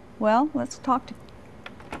 Well, let's talk to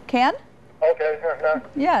Ken. Okay.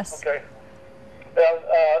 Yes. Okay.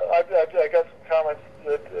 I got some comments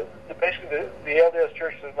that basically the LDS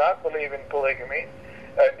Church does not believe in polygamy,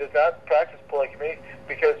 does not practice polygamy,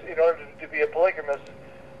 because in order to be a polygamist,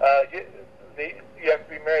 you have to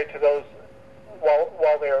be married to those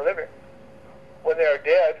while they are living. When they are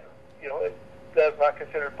dead, you know, that is not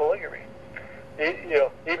considered polygamy. You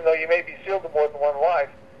know, even though you may be sealed to more than one wife,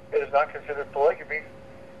 it is not considered polygamy,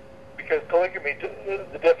 because polygamy,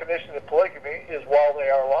 the definition of polygamy is while they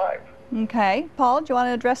are alive. Okay. Paul, do you want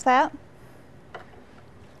to address that?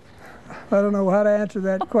 I don't know how to answer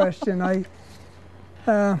that question. I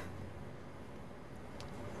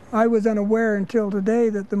was unaware until today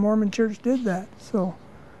that the Mormon Church did that, so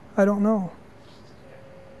I don't know.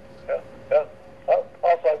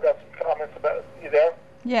 Also, I've got some comments about you there.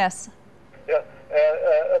 Yes. Yeah,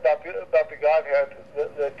 about the Godhead.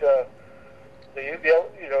 That the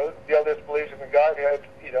LDS believes in the Godhead.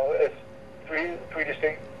 You know, as three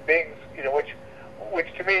distinct beings. You know,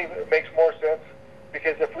 which to me makes more sense,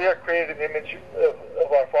 because if we are created in the image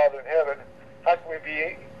of our Father in heaven, how can we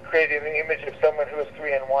be created in the image of someone who is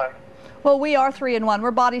 3 in 1? Well, we are 3 in 1. We're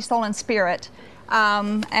body, soul, and spirit.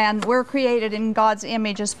 And we're created in God's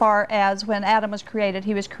image, as far as when Adam was created,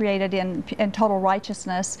 he was created in total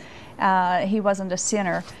righteousness. He wasn't a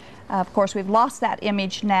sinner. Of course, we've lost that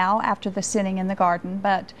image now after the sinning in the garden.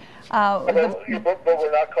 But we're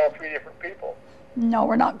not called 3 different people. No,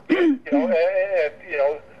 we're not. Because...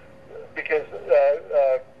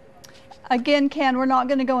 Again, Ken, we're not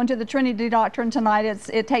going to go into the Trinity doctrine tonight.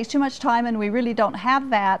 It takes too much time, and we really don't have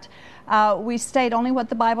that. We state only what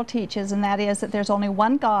the Bible teaches, and that is that there's only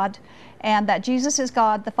one God, and that Jesus is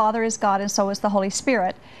God, the Father is God, and so is the Holy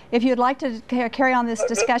Spirit. If you'd like to carry on this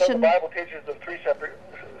discussion... The Bible teaches of 3 separate...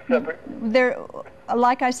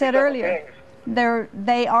 Like I said earlier,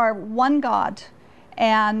 they are one God,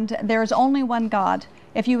 and there's only one God.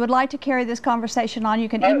 If you would like to carry this conversation on, you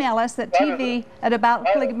can email us at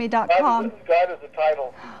tv@aboutpolygamy.com. God is the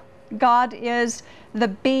title. God is the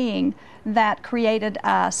being that created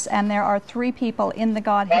us, and there are three people in the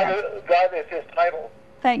Godhead. God is his title.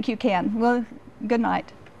 Thank you, Ken. Well, good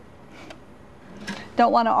night.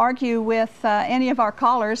 Don't want to argue with any of our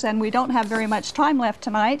callers, and we don't have very much time left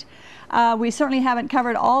tonight. We certainly haven't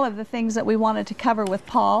covered all of the things that we wanted to cover with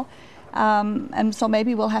Paul, and so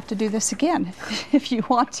maybe we'll have to do this again if you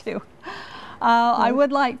want to. I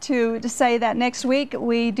would like to say that next week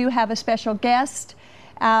we do have a special guest,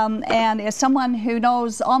 and is someone who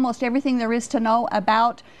knows almost everything there is to know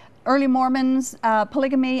about early Mormons,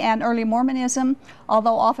 polygamy and early Mormonism.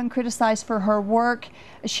 Although often criticized for her work,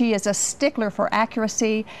 she is a stickler for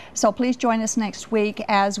accuracy. So please join us next week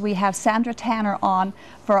as we have Sandra Tanner on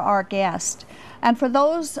for our guest. And for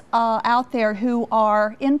those out there who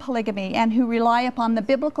are in polygamy and who rely upon the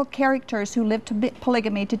biblical characters who live to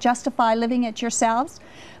polygamy to justify living it yourselves,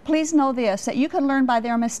 please know this, that you can learn by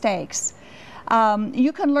their mistakes.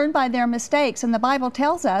 You can learn by their mistakes, and the Bible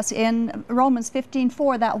tells us in Romans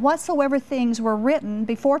 15:4 that whatsoever things were written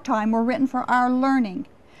before time were written for our learning.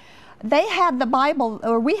 They had the Bible,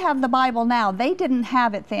 or we have the Bible now. They didn't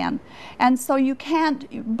have it then. And so you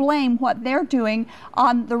can't blame what they're doing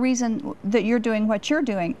on the reason that you're doing what you're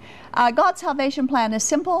doing. God's salvation plan is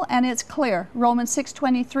simple and it's clear. Romans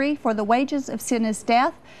 6:23, for the wages of sin is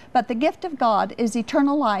death, but the gift of God is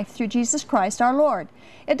eternal life through Jesus Christ our Lord.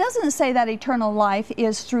 It doesn't say that eternal life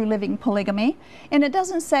is through living polygamy, and it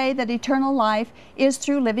doesn't say that eternal life is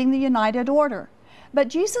through living the united order. But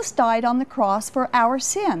Jesus died on the cross for our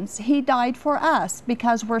sins. He died for us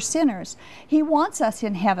because we're sinners. He wants us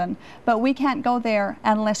in heaven, but we can't go there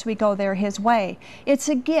unless we go there His way. It's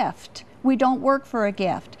a gift. We don't work for a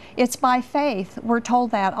gift. It's by faith. We're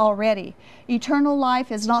told that already. Eternal life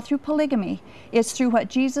is not through polygamy. It's through what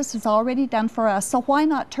Jesus has already done for us. So why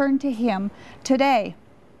not turn to Him today?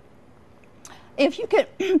 If you could,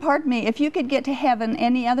 pardon me, if you could get to heaven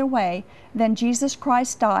any other way, then Jesus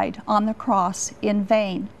Christ died on the cross in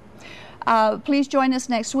vain. Please join us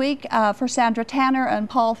next week for Sandra Tanner. And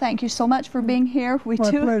Paul, thank you so much for being here. We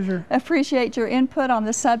do appreciate your input on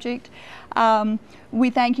the subject. We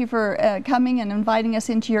thank you for coming and inviting us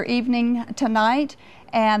into your evening tonight,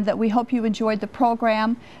 and that we hope you enjoyed the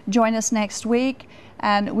program. Join us next week.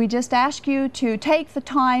 And we just ask you to take the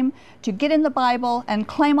time to get in the Bible and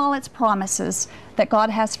claim all its promises that God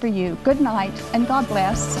has for you. Good night, and God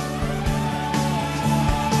bless.